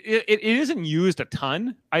name, which it isn't used a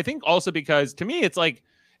ton. I think also because to me it's like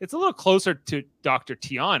it's a little closer to Dr.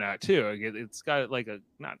 Tiana too. It's got like it's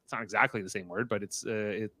not exactly the same word, but it's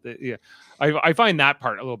yeah. I find that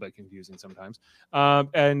part a little bit confusing sometimes.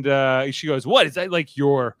 And she goes, "What is that like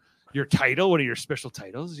your title? What are your special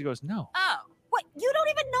titles?" She goes, "No." Oh, what? You don't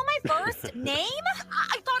even know my first name?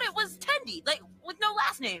 I thought it was Tendi, like with no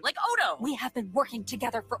last name, like Odo. We have been working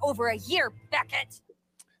together for over a year, Beckett.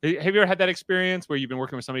 Have you ever had that experience where you've been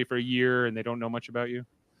working with somebody for a year and they don't know much about you?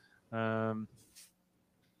 I'm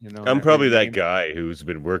probably that guy who's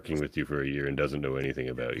been working with you for a year and doesn't know anything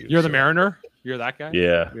about you. You're the Mariner? You're that guy?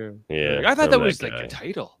 Yeah. I thought that was like your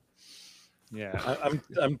title. Yeah.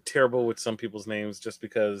 I'm terrible with some people's names just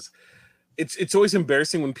because it's always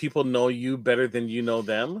embarrassing when people know you better than you know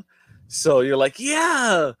them. So you're like,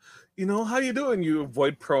 yeah, how you doing? You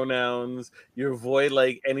avoid pronouns. You avoid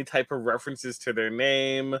like any type of references to their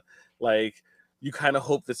name. Like you kind of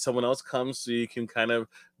hope that someone else comes so you can kind of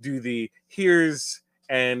do the here's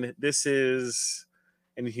and this is,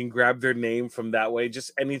 and you can grab their name from that way.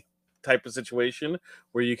 Just any type of situation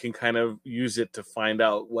where you can kind of use it to find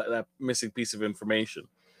out what that missing piece of information.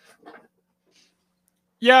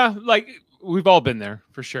 Yeah, like we've all been there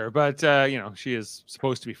for sure, but she is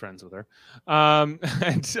supposed to be friends with her.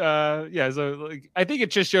 So like, I think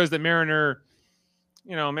it just shows that Mariner,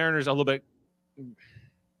 Mariner's a little bit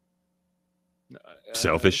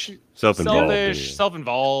selfish,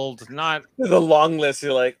 self-involved, not the long list.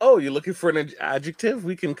 You're like, oh, you're looking for an adjective?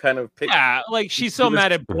 We can kind of pick. Yeah, like she's so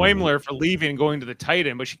mad at Boimler for leaving and going to the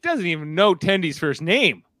Titan, but she doesn't even know Tendy's first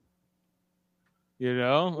name.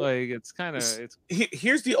 Like it's kind of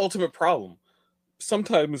here's the ultimate problem.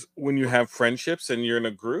 Sometimes when you have friendships and you're in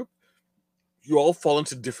a group, you all fall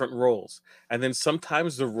into different roles, and then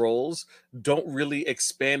sometimes the roles don't really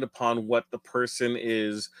expand upon what the person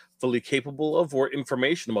is fully capable of or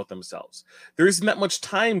information about themselves. There isn't that much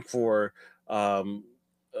time for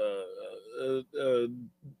Divana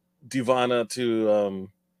to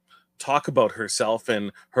talk about herself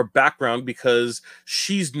and her background because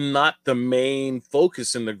she's not the main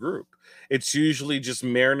focus in the group. It's usually just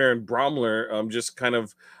Mariner and Bromler just kind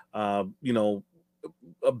of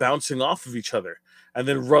bouncing off of each other, and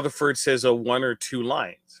then Rutherford says a 1 or 2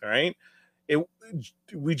 lines. Right?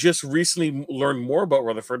 We just recently learned more about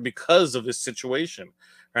Rutherford because of this situation.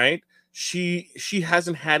 Right? She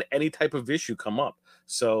hasn't had any type of issue come up,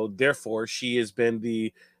 so therefore she has been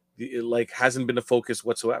the hasn't been a focus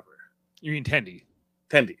whatsoever. You mean Tendi?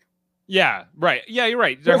 Tendi. Yeah, right. Yeah, you're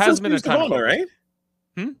right. There has been a ton Divana,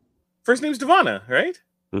 right? First name's Divana, right?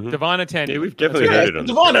 Divana Tendi. Yeah, we've definitely heard it on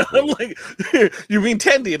Divana. I'm like, you mean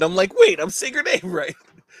Tendi? And I'm like, wait, I'm saying her name right.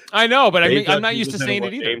 I know, but I'm not used to saying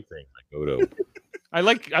it either. Thing, like Odo. I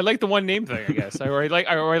like the one name thing, I guess. I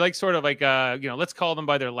like sort of like let's call them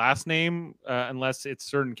by their last name unless it's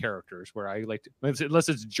certain characters where I like to, unless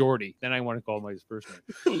it's Geordi, then I want to call him by his first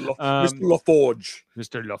name. Mr. LaForge.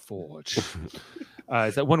 Mr. LaForge.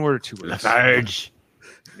 Is that one word or 2 words? LaForge.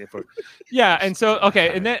 Yeah, and so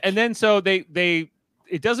and then so they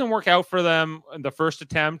it doesn't work out for them in the first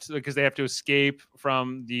attempt because they have to escape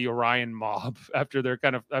from the Orion mob after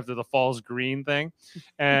the Falls Green thing.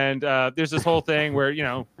 And there's this whole thing where,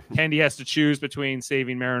 Tendi has to choose between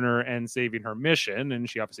saving Mariner and saving her mission. And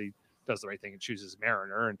she obviously does the right thing and chooses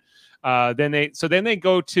Mariner. And then they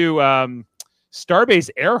go to Starbase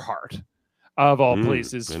Earhart, of all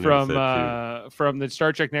places, from the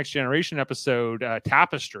Star Trek Next Generation episode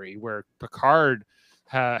Tapestry, where Picard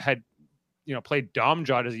had played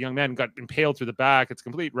Domjot as a young man and got impaled through the back. It's a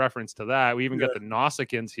complete reference to that. We even got the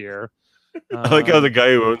Nausicaans here. I like how the guy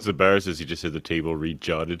who owns the bar says he just had the table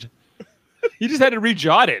re-jotted. He just had it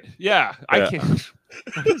re-jotted. Yeah. I can't.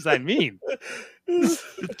 What does that mean?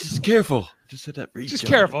 Just careful. Just said that re-jotted. Just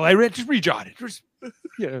careful. I just re-jotted.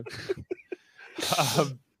 Yeah.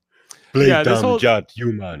 Domjot,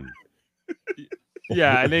 human.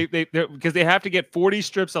 Yeah, and they because they have to get 40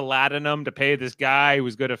 strips of latinum to pay this guy who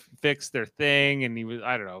was going to fix their thing, and he was,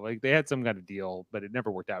 I don't know, like they had some kind of deal, but it never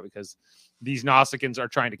worked out because these Nausicaans are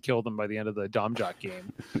trying to kill them by the end of the Domjot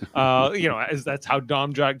game. As that's how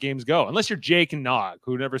Domjot games go, unless you're Jake and Nog,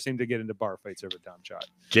 who never seem to get into bar fights over Domjot.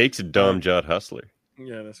 Jake's a Domjot hustler.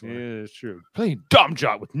 Yeah, that's right. Yeah, it's true. Playing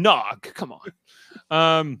Domjot with Nog, come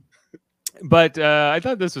on. But I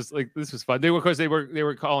thought this was fun. They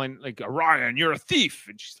were calling like Orion, you're a thief,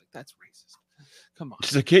 and she's like, that's racist. Come on.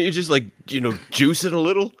 She's like, can't you just juice it a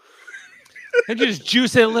little? Can't you just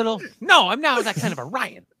juice it a little? No, I'm not that kind of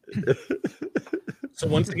Orion. So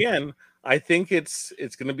once again, I think it's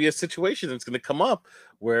going to be a situation that's going to come up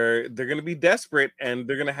where they're going to be desperate and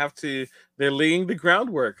they're going to they're laying the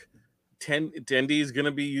groundwork. Tendi is going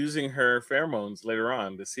to be using her pheromones later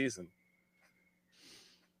on this season.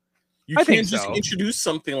 You can't just introduce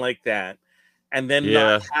something like that and then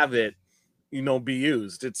not have it, be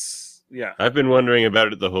used. I've been wondering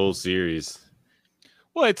about it the whole series.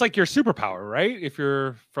 Well, it's like your superpower, right? If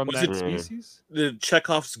you're from that species. The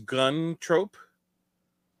Chekhov's gun trope.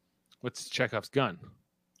 What's Chekhov's gun?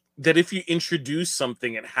 That if you introduce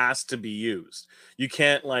something, it has to be used. You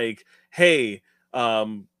can't hey,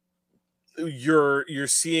 you're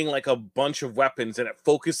seeing like a bunch of weapons and it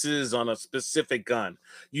focuses on a specific gun.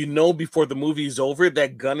 Before the movie's over,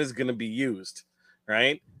 that gun is going to be used,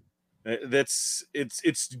 right? It's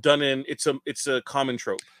a common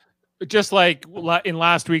trope. Just like in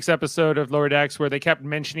last week's episode of Lower Decks, where they kept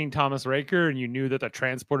mentioning Thomas Raker, and you knew that the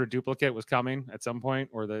transporter duplicate was coming at some point,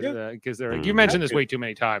 or because they're like, you mentioned this way too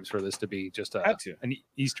many times for this to be just an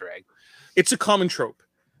Easter egg. It's a common trope.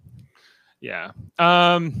 Yeah.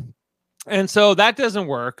 And so that doesn't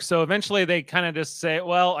work. So eventually they kind of just say,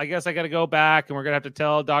 well, I guess I got to go back and we're going to have to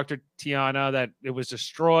tell Dr. Tiana that it was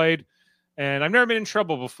destroyed. And I've never been in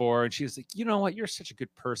trouble before. And she's like, you know what? You're such a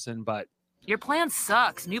good person, but Your plan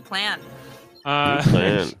sucks. New plan. New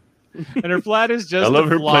plan. And her plan is just I love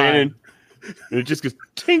her fly. plan. And it just goes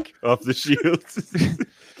tink off the shields.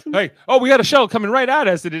 Hey, oh, we got a shell coming right at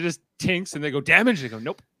us. And it just tinks and they go damage. They go,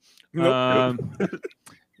 nope. Nope.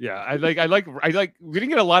 Yeah, I like. We didn't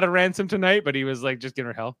get a lot of Ransom tonight, but he was like just giving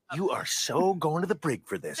her hell. You are so going to the brig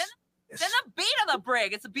for this. Send the bee to the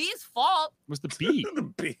brig. It's the bee's fault. Was the bee? The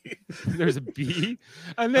bee. There's a bee,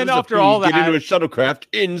 and then How does after a bee all get that, into a shuttlecraft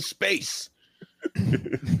in space.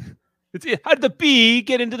 how did the bee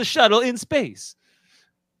get into the shuttle in space?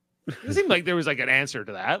 It seemed like there was like an answer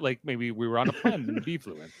to that. Like maybe we were on a planet and the bee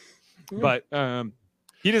flew in, but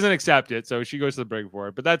he doesn't accept it, so she goes to the brig for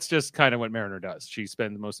it. But that's just kind of what Mariner does. She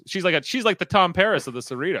spends most. She's like the Tom Paris of the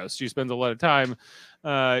Cerritos. She spends a lot of time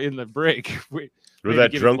in the brig. Or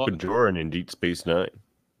that drunk Bajoran in Deep Space Nine.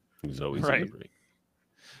 He's always in the brig.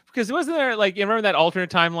 Because wasn't there like you remember that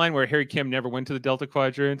alternate timeline where Harry Kim never went to the Delta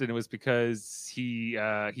Quadrant, and it was because he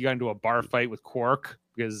got into a bar fight with Quark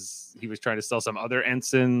because he was trying to sell some other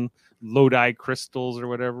ensign Lodi crystals or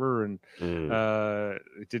whatever, and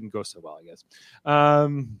it didn't go so well, I guess.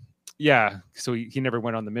 Yeah, so he never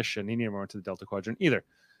went on the mission. He never went to the Delta Quadrant either.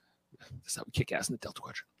 This is how we kick ass in the Delta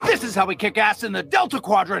Quadrant. This is how we kick ass in the Delta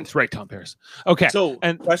Quadrant. That's right, Tom Paris. Okay. So,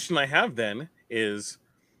 and question I have then is,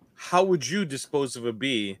 how would you dispose of a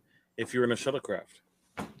bee if you're in a shuttlecraft?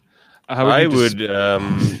 I would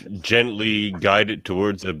gently guide it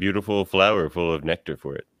towards a beautiful flower full of nectar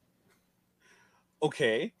for it.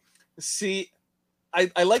 Okay. See, I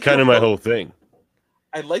like It's kind of my whole thing.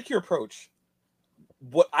 I like your approach.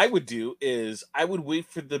 What I would do is I would wait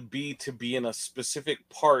for the bee to be in a specific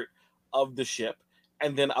part of the ship,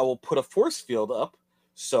 and then I will put a force field up.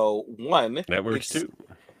 So one, that works too.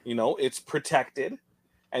 You know, it's protected.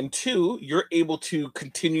 And two, you're able to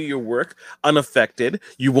continue your work unaffected.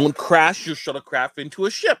 You won't crash your shuttlecraft into a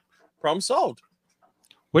ship. Problem solved.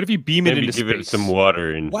 What if you beam it Maybe into give space? it some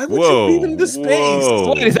water and Why would you beam it into space?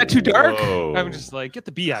 What, is that too dark? Whoa. I'm just like, get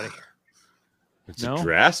the bee out of here. It's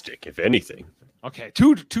drastic, if anything. Okay,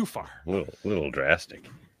 too far. Little drastic.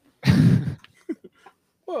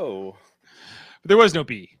 Whoa. But there was no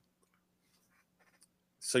bee.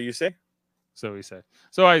 So you say? So he said.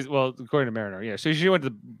 So according to Mariner, yeah. So she went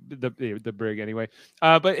to the brig anyway.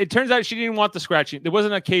 But it turns out she didn't want the scratching. There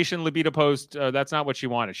wasn't a Cation libido post. That's not what she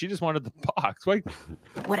wanted. She just wanted the box. Like,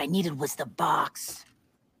 What I needed was the box.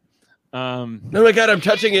 Oh my god, I'm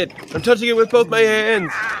touching it. I'm touching it with both my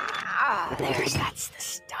hands. That's the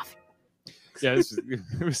stuff. Yeah,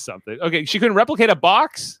 it was something. Okay, she couldn't replicate a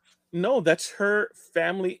box? No, that's her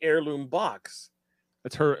family heirloom box.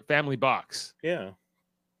 That's her family box. Yeah.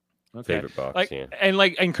 Okay. Favorite box, yeah.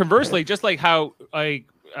 And conversely, just like how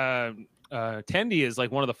Tendi is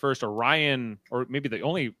like one of the first Orion, or maybe the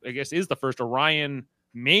only, I guess, is the first Orion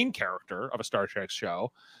main character of a Star Trek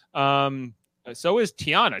show. So is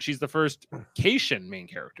Tiana. She's the first Cation main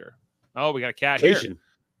character. Oh, we got a cat Cation. here.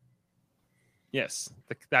 Yes,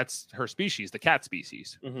 that's her species, the cat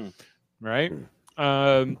species, right?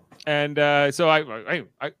 So I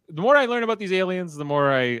the more I learn about these aliens, the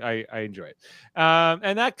more I enjoy it.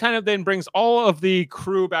 And that kind of then brings all of the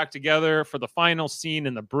crew back together for the final scene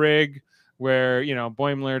in the brig, where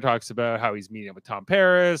Boimler talks about how he's meeting with Tom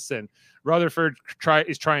Paris, and Rutherford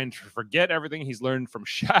is trying to forget everything he's learned from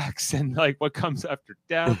Shax and like what comes after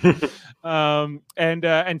death. And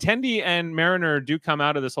Tendi and Mariner do come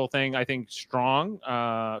out of this whole thing, I think, strong.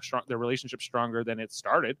 Their relationship stronger than it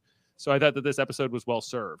started. So I thought that this episode was well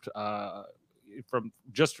served. From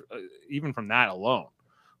just even from that alone,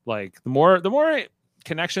 like the more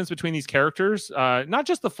connections between these characters, not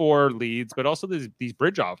just the four leads, but also these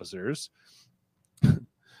bridge officers.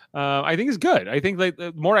 I think is good. I think like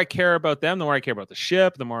the more I care about them, the more I care about the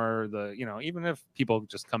ship, the more even if people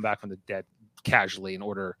just come back from the dead casually and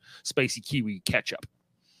order spicy kiwi ketchup,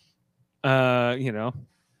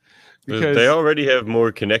 because they already have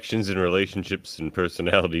more connections and relationships and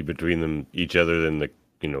personality between each other than the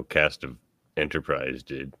cast of Enterprise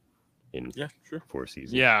did in 4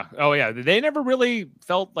 seasons. Yeah. Oh yeah. They never really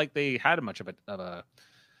felt like they had much of a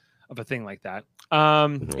thing like that.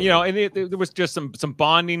 And there was just some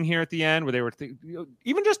bonding here at the end where they were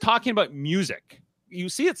even just talking about music. You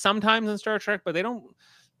see it sometimes in Star Trek, but they don't.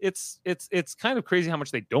 It's kind of crazy how much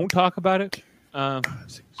they don't talk about it.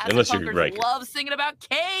 Unless you're right. Love singing about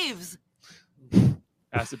caves.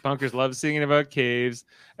 Acid Punkers love singing about caves,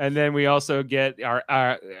 and then we also get our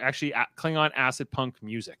actually Klingon acid punk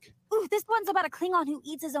music. Ooh, This one's about a Klingon who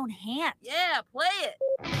eats his own hand. Yeah, play it.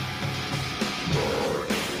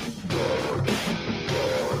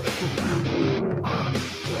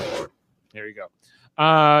 There you go.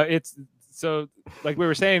 It's so like we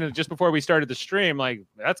were saying just before we started the stream, like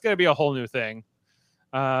that's gonna be a whole new thing.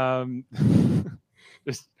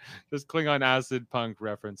 Just Klingon acid punk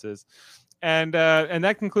references. And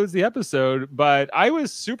that concludes the episode. But I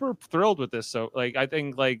was super thrilled with this. So like I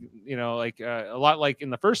think like a lot like in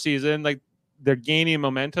the first season, like they're gaining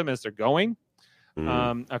momentum as they're going.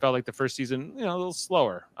 I felt like the first season, a little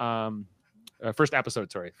slower. First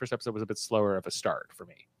episode was a bit slower of a start for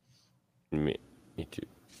me. Me too.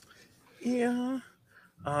 Yeah.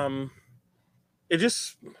 I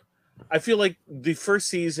feel like the first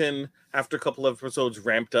season, after a couple of episodes,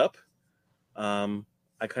 ramped up.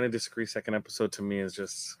 I kind of disagree. Second episode to me is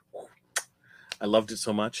just, I loved it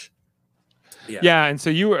so much. Yeah, and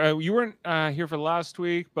so you weren't here for last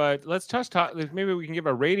week, but let's talk. Maybe we can give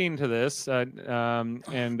a rating to this and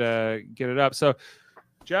get it up. So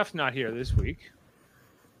Jeff's not here this week.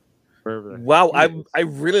 Wow, I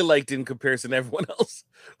really liked it in comparison to everyone else.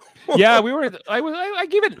 Yeah, I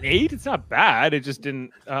gave it an 8. It's not bad. It just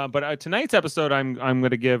didn't. But tonight's episode, I'm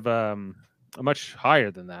going to give a much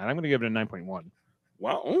higher than that. I'm going to give it a 9.1.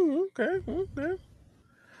 Wow. Okay.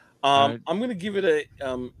 I'm going to give it a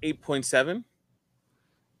 8.7.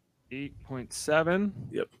 8.7.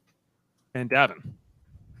 Yep. And Davin.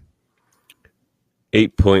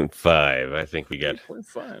 8.5. I think we got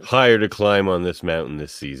 8.5. Higher to climb on this mountain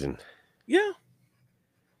this season. Yeah.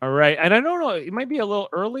 All right. And I don't know. It might be a little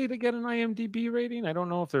early to get an IMDb rating. I don't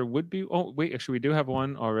know if there would be. Oh, wait. Actually, we do have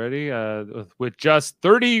one already. With just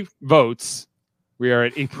 30 votes, we are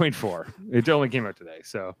at 8.4. It only came out today,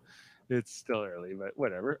 so it's still early, but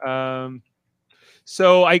whatever.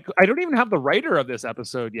 So I don't even have the writer of this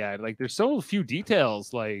episode yet. Like, there's so few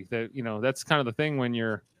details. Like that, that's kind of the thing when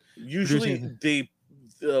you're usually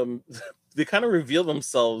they kind of reveal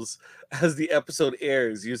themselves as the episode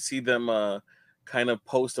airs. You see them kind of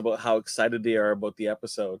post about how excited they are about the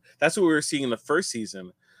episode. That's what we were seeing in the first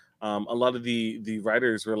season. A lot of the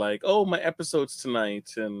writers were like, "Oh, my episode's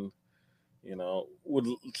tonight," and would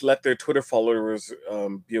let their Twitter followers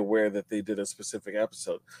be aware that they did a specific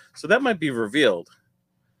episode. So that might be revealed.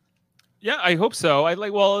 Yeah, I hope so.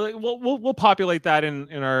 We'll populate that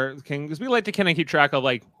in our King, because we like to kind of keep track of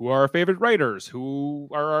like who are our favorite writers, who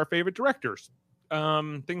are our favorite directors,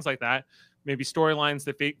 things like that. Maybe storylines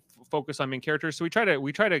that focus on main characters. So we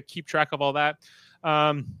try to keep track of all that.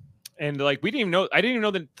 And like I didn't even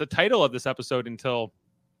know the title of this episode until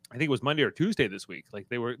I think it was Monday or Tuesday this week. Like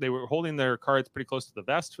they were holding their cards pretty close to the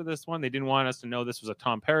vest for this one. They didn't want us to know this was a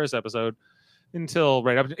Tom Paris episode until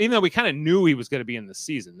right up, even though we kind of knew he was going to be in the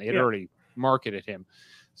season. They had already marketed him.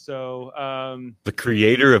 So the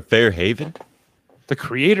creator of Fairhaven? The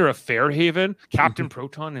creator of Fairhaven, Captain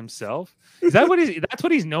Proton himself. Is that that's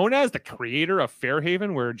what he's known as? The creator of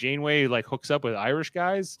Fairhaven, where Janeway like hooks up with Irish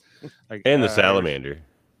guys? Like, and the salamander.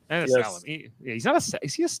 And the salamander. He's not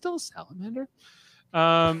is he still a salamander?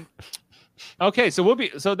 Okay, so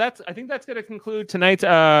I think that's going to conclude tonight's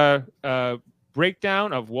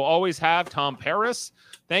breakdown of We'll Always Have Tom Paris.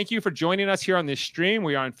 Thank you for joining us here on this stream.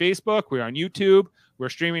 We are on Facebook, we're on YouTube, we're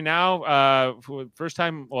streaming now for the first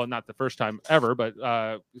time, well, not the first time ever, but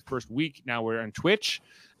first week now we're on Twitch,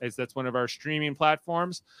 as that's one of our streaming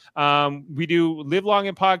platforms. We do Live Long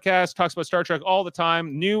and Podcast, talks about Star Trek all the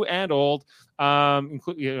time, new and old. We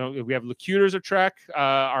have Locutors of Trek,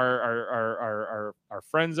 our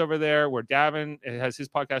friends over there, where Davin has his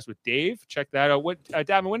podcast with Dave. Check that out.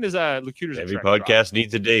 Davin, when does Locutors of Trek Every podcast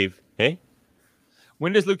needs a Dave. Hey?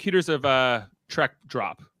 When does Locutors of Trek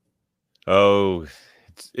drop? Oh,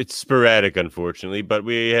 it's sporadic, unfortunately, but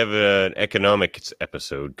we have an economics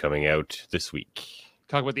episode coming out this week.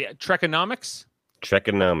 Talk about the Trekonomics?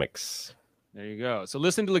 Trekonomics. There you go. So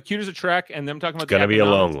listen to Locutors of Trek and them talking about it's going to be a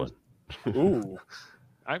long one. Ooh.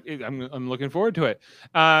 I'm looking forward to it.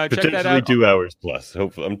 Potentially check that out. 2 hours plus.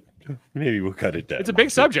 Hopefully, maybe we'll cut it down. It's a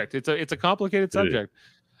big subject. It's a complicated subject.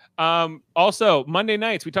 Also, Monday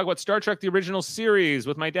nights, we talk about Star Trek, the original series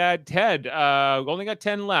with my dad, Ted. We only got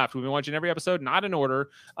 10 left. We've been watching every episode, not in order.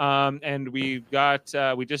 And we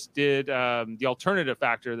just did the alternative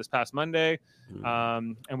factor this past Monday.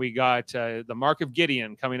 And we got the Mark of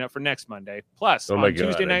Gideon coming up for next Monday. Plus, oh my on God,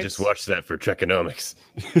 Tuesday nights, I just watched that for Trekonomics.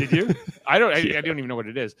 Did you? I don't even know what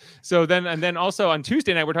it is. So then also on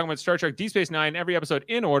Tuesday night, we're talking about Star Trek Deep Space Nine, every episode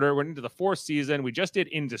in order. We're into the 4th season. We just did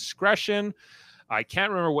Indiscretion. I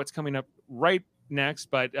can't remember what's coming up right next,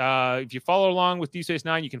 but if you follow along with Deep Space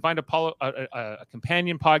Nine, you can find a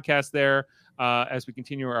companion podcast there as we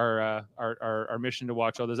continue our mission to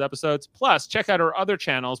watch all those episodes. Plus, check out our other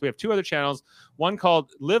channels. We have 2 other channels. One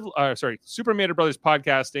called Super Mater Brothers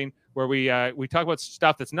Podcasting, where we talk about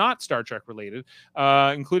stuff that's not Star Trek related,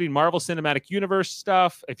 including Marvel Cinematic Universe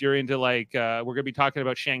stuff. If you're into we're going to be talking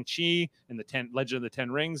about Shang-Chi and the Legend of the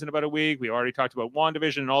Ten Rings in about a week. We already talked about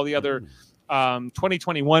WandaVision and all the other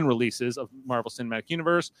 2021 releases of Marvel Cinematic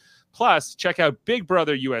Universe. Plus, check out Big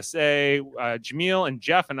Brother USA. Jamil and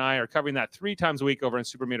Jeff and I are covering that 3 times a week over on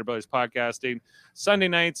Super Mater Brothers Podcasting. Sunday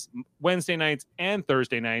nights, Wednesday nights, and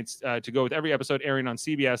Thursday nights to go with every episode airing on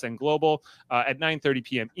CBS and Global at 9:30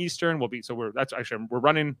 p.m. Eastern. We're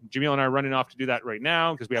running. Jamil and I are running off to do that right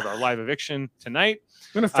now because we have our live eviction tonight.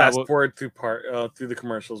 I'm gonna fast forward through the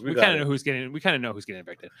commercials. We kind of know who's getting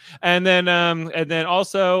evicted, and then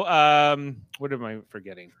also what am I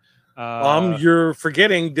forgetting? You're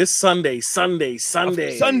forgetting this Sunday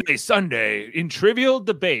in Trivial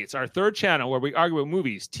Debates, our 3rd channel where we argue about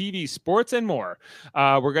movies, TV, sports, and more.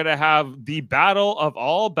 We're going to have the battle of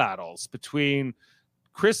all battles between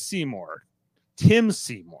Chris Seymour, Tim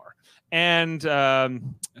Seymour, and the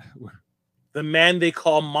man they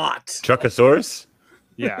call Mott. Chuckosaurus?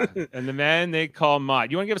 Yeah, and the man they call Mott.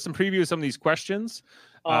 You want to give us some preview of some of these questions?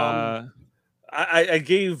 I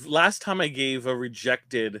gave last time a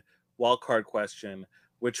rejected wildcard question,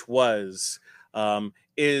 which was,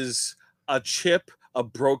 is a chip a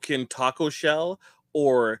broken taco shell,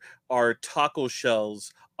 or are taco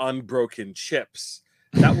shells unbroken chips?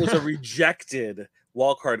 That was a rejected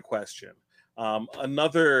wildcard question.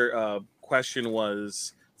 Another question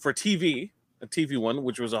was for TV, a TV one,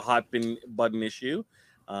 which was a hot button issue,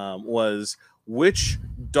 was which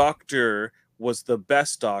doctor was the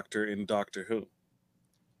best doctor in Doctor Who?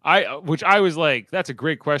 Which I was like, that's a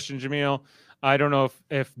great question, Jamil. I don't know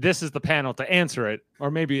if this is the panel to answer it,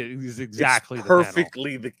 or maybe it is exactly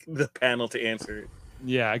perfectly the panel to answer it.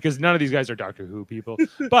 Yeah, because none of these guys are Doctor Who people.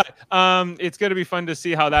 But it's going to be fun to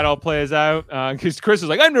see how that all plays out. Because Chris is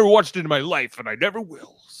like, I've never watched it in my life, and I never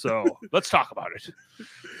will. So let's talk about it.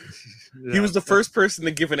 He was the first person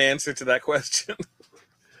to give an answer to that question.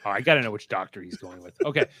 Oh, I got to know which doctor he's going with.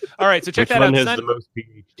 Okay. All right. So check that out. Which one has the most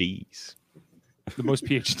PhDs? The most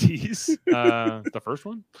PhDs? The first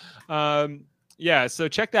one? Yeah, so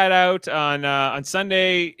check that out on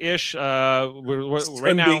Sunday-ish.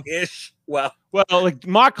 Right now. Ish. Well, like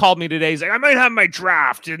Mark called me today. He's like, I might have my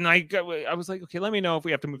draft, and I was like, okay, let me know if we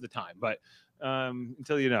have to move the time. But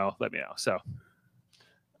until you know, let me know. So,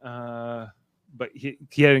 but he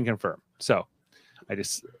didn't confirm. So, I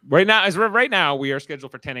just right now we are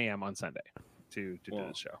scheduled for 10 a.m. on Sunday to do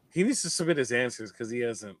the show. He needs to submit his answers because he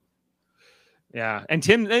hasn't. Yeah, and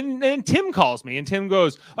Tim calls me, and Tim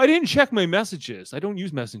goes, I didn't check my messages. I don't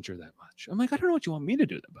use Messenger that much. I'm like, I don't know what you want me to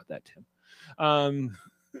do about that, Tim.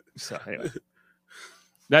 So anyway,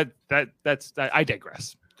 that's I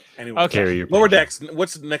digress. Anyway, okay. Lower Decks.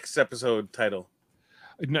 What's the next episode title?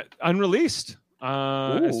 Unreleased,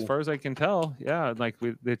 as far as I can tell. Yeah, like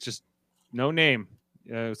it's just no name.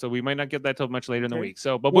 So we might not get that till much later in the week.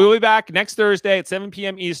 So, but we'll be back next Thursday at 7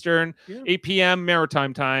 p.m. Eastern, 8 p.m.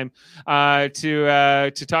 Maritime time,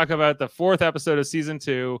 to talk about the 4th episode of season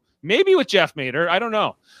 2, maybe with Jeff Mater. I don't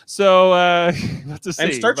know. So let's see.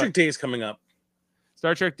 And Star Trek Day is coming up.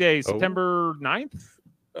 Star Trek Day, September 9th.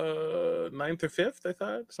 9th or 5th, I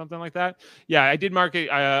thought, something like that. Yeah, I did mark it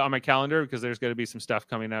on my calendar because there's going to be some stuff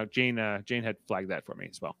coming out. Jane had flagged that for me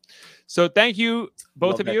as well. So thank you,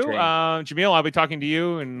 both of you. Jamil, I'll be talking to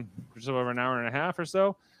you in just over an hour and a half or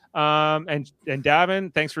so. And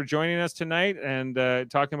Davin, thanks for joining us tonight and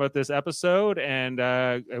talking about this episode. And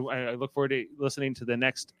I look forward to listening to the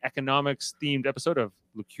next economics themed episode of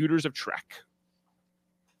Locutors of Trek.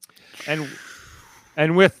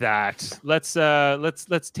 And with that, let's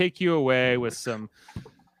take you away with some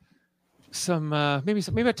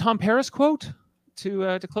maybe a Tom Paris quote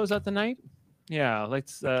to close out the night. Yeah,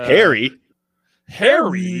 let's Harry.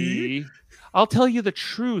 I'll tell you the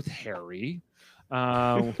truth, Harry.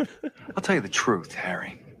 I'll tell you the truth,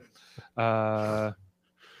 Harry. The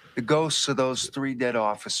ghosts of those 3 dead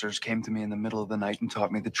officers came to me in the middle of the night and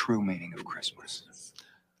taught me the true meaning of Christmas.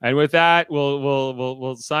 And with that,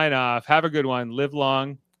 we'll sign off. Have a good one. Live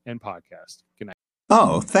long and podcast. Good night.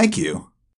 Oh, thank you.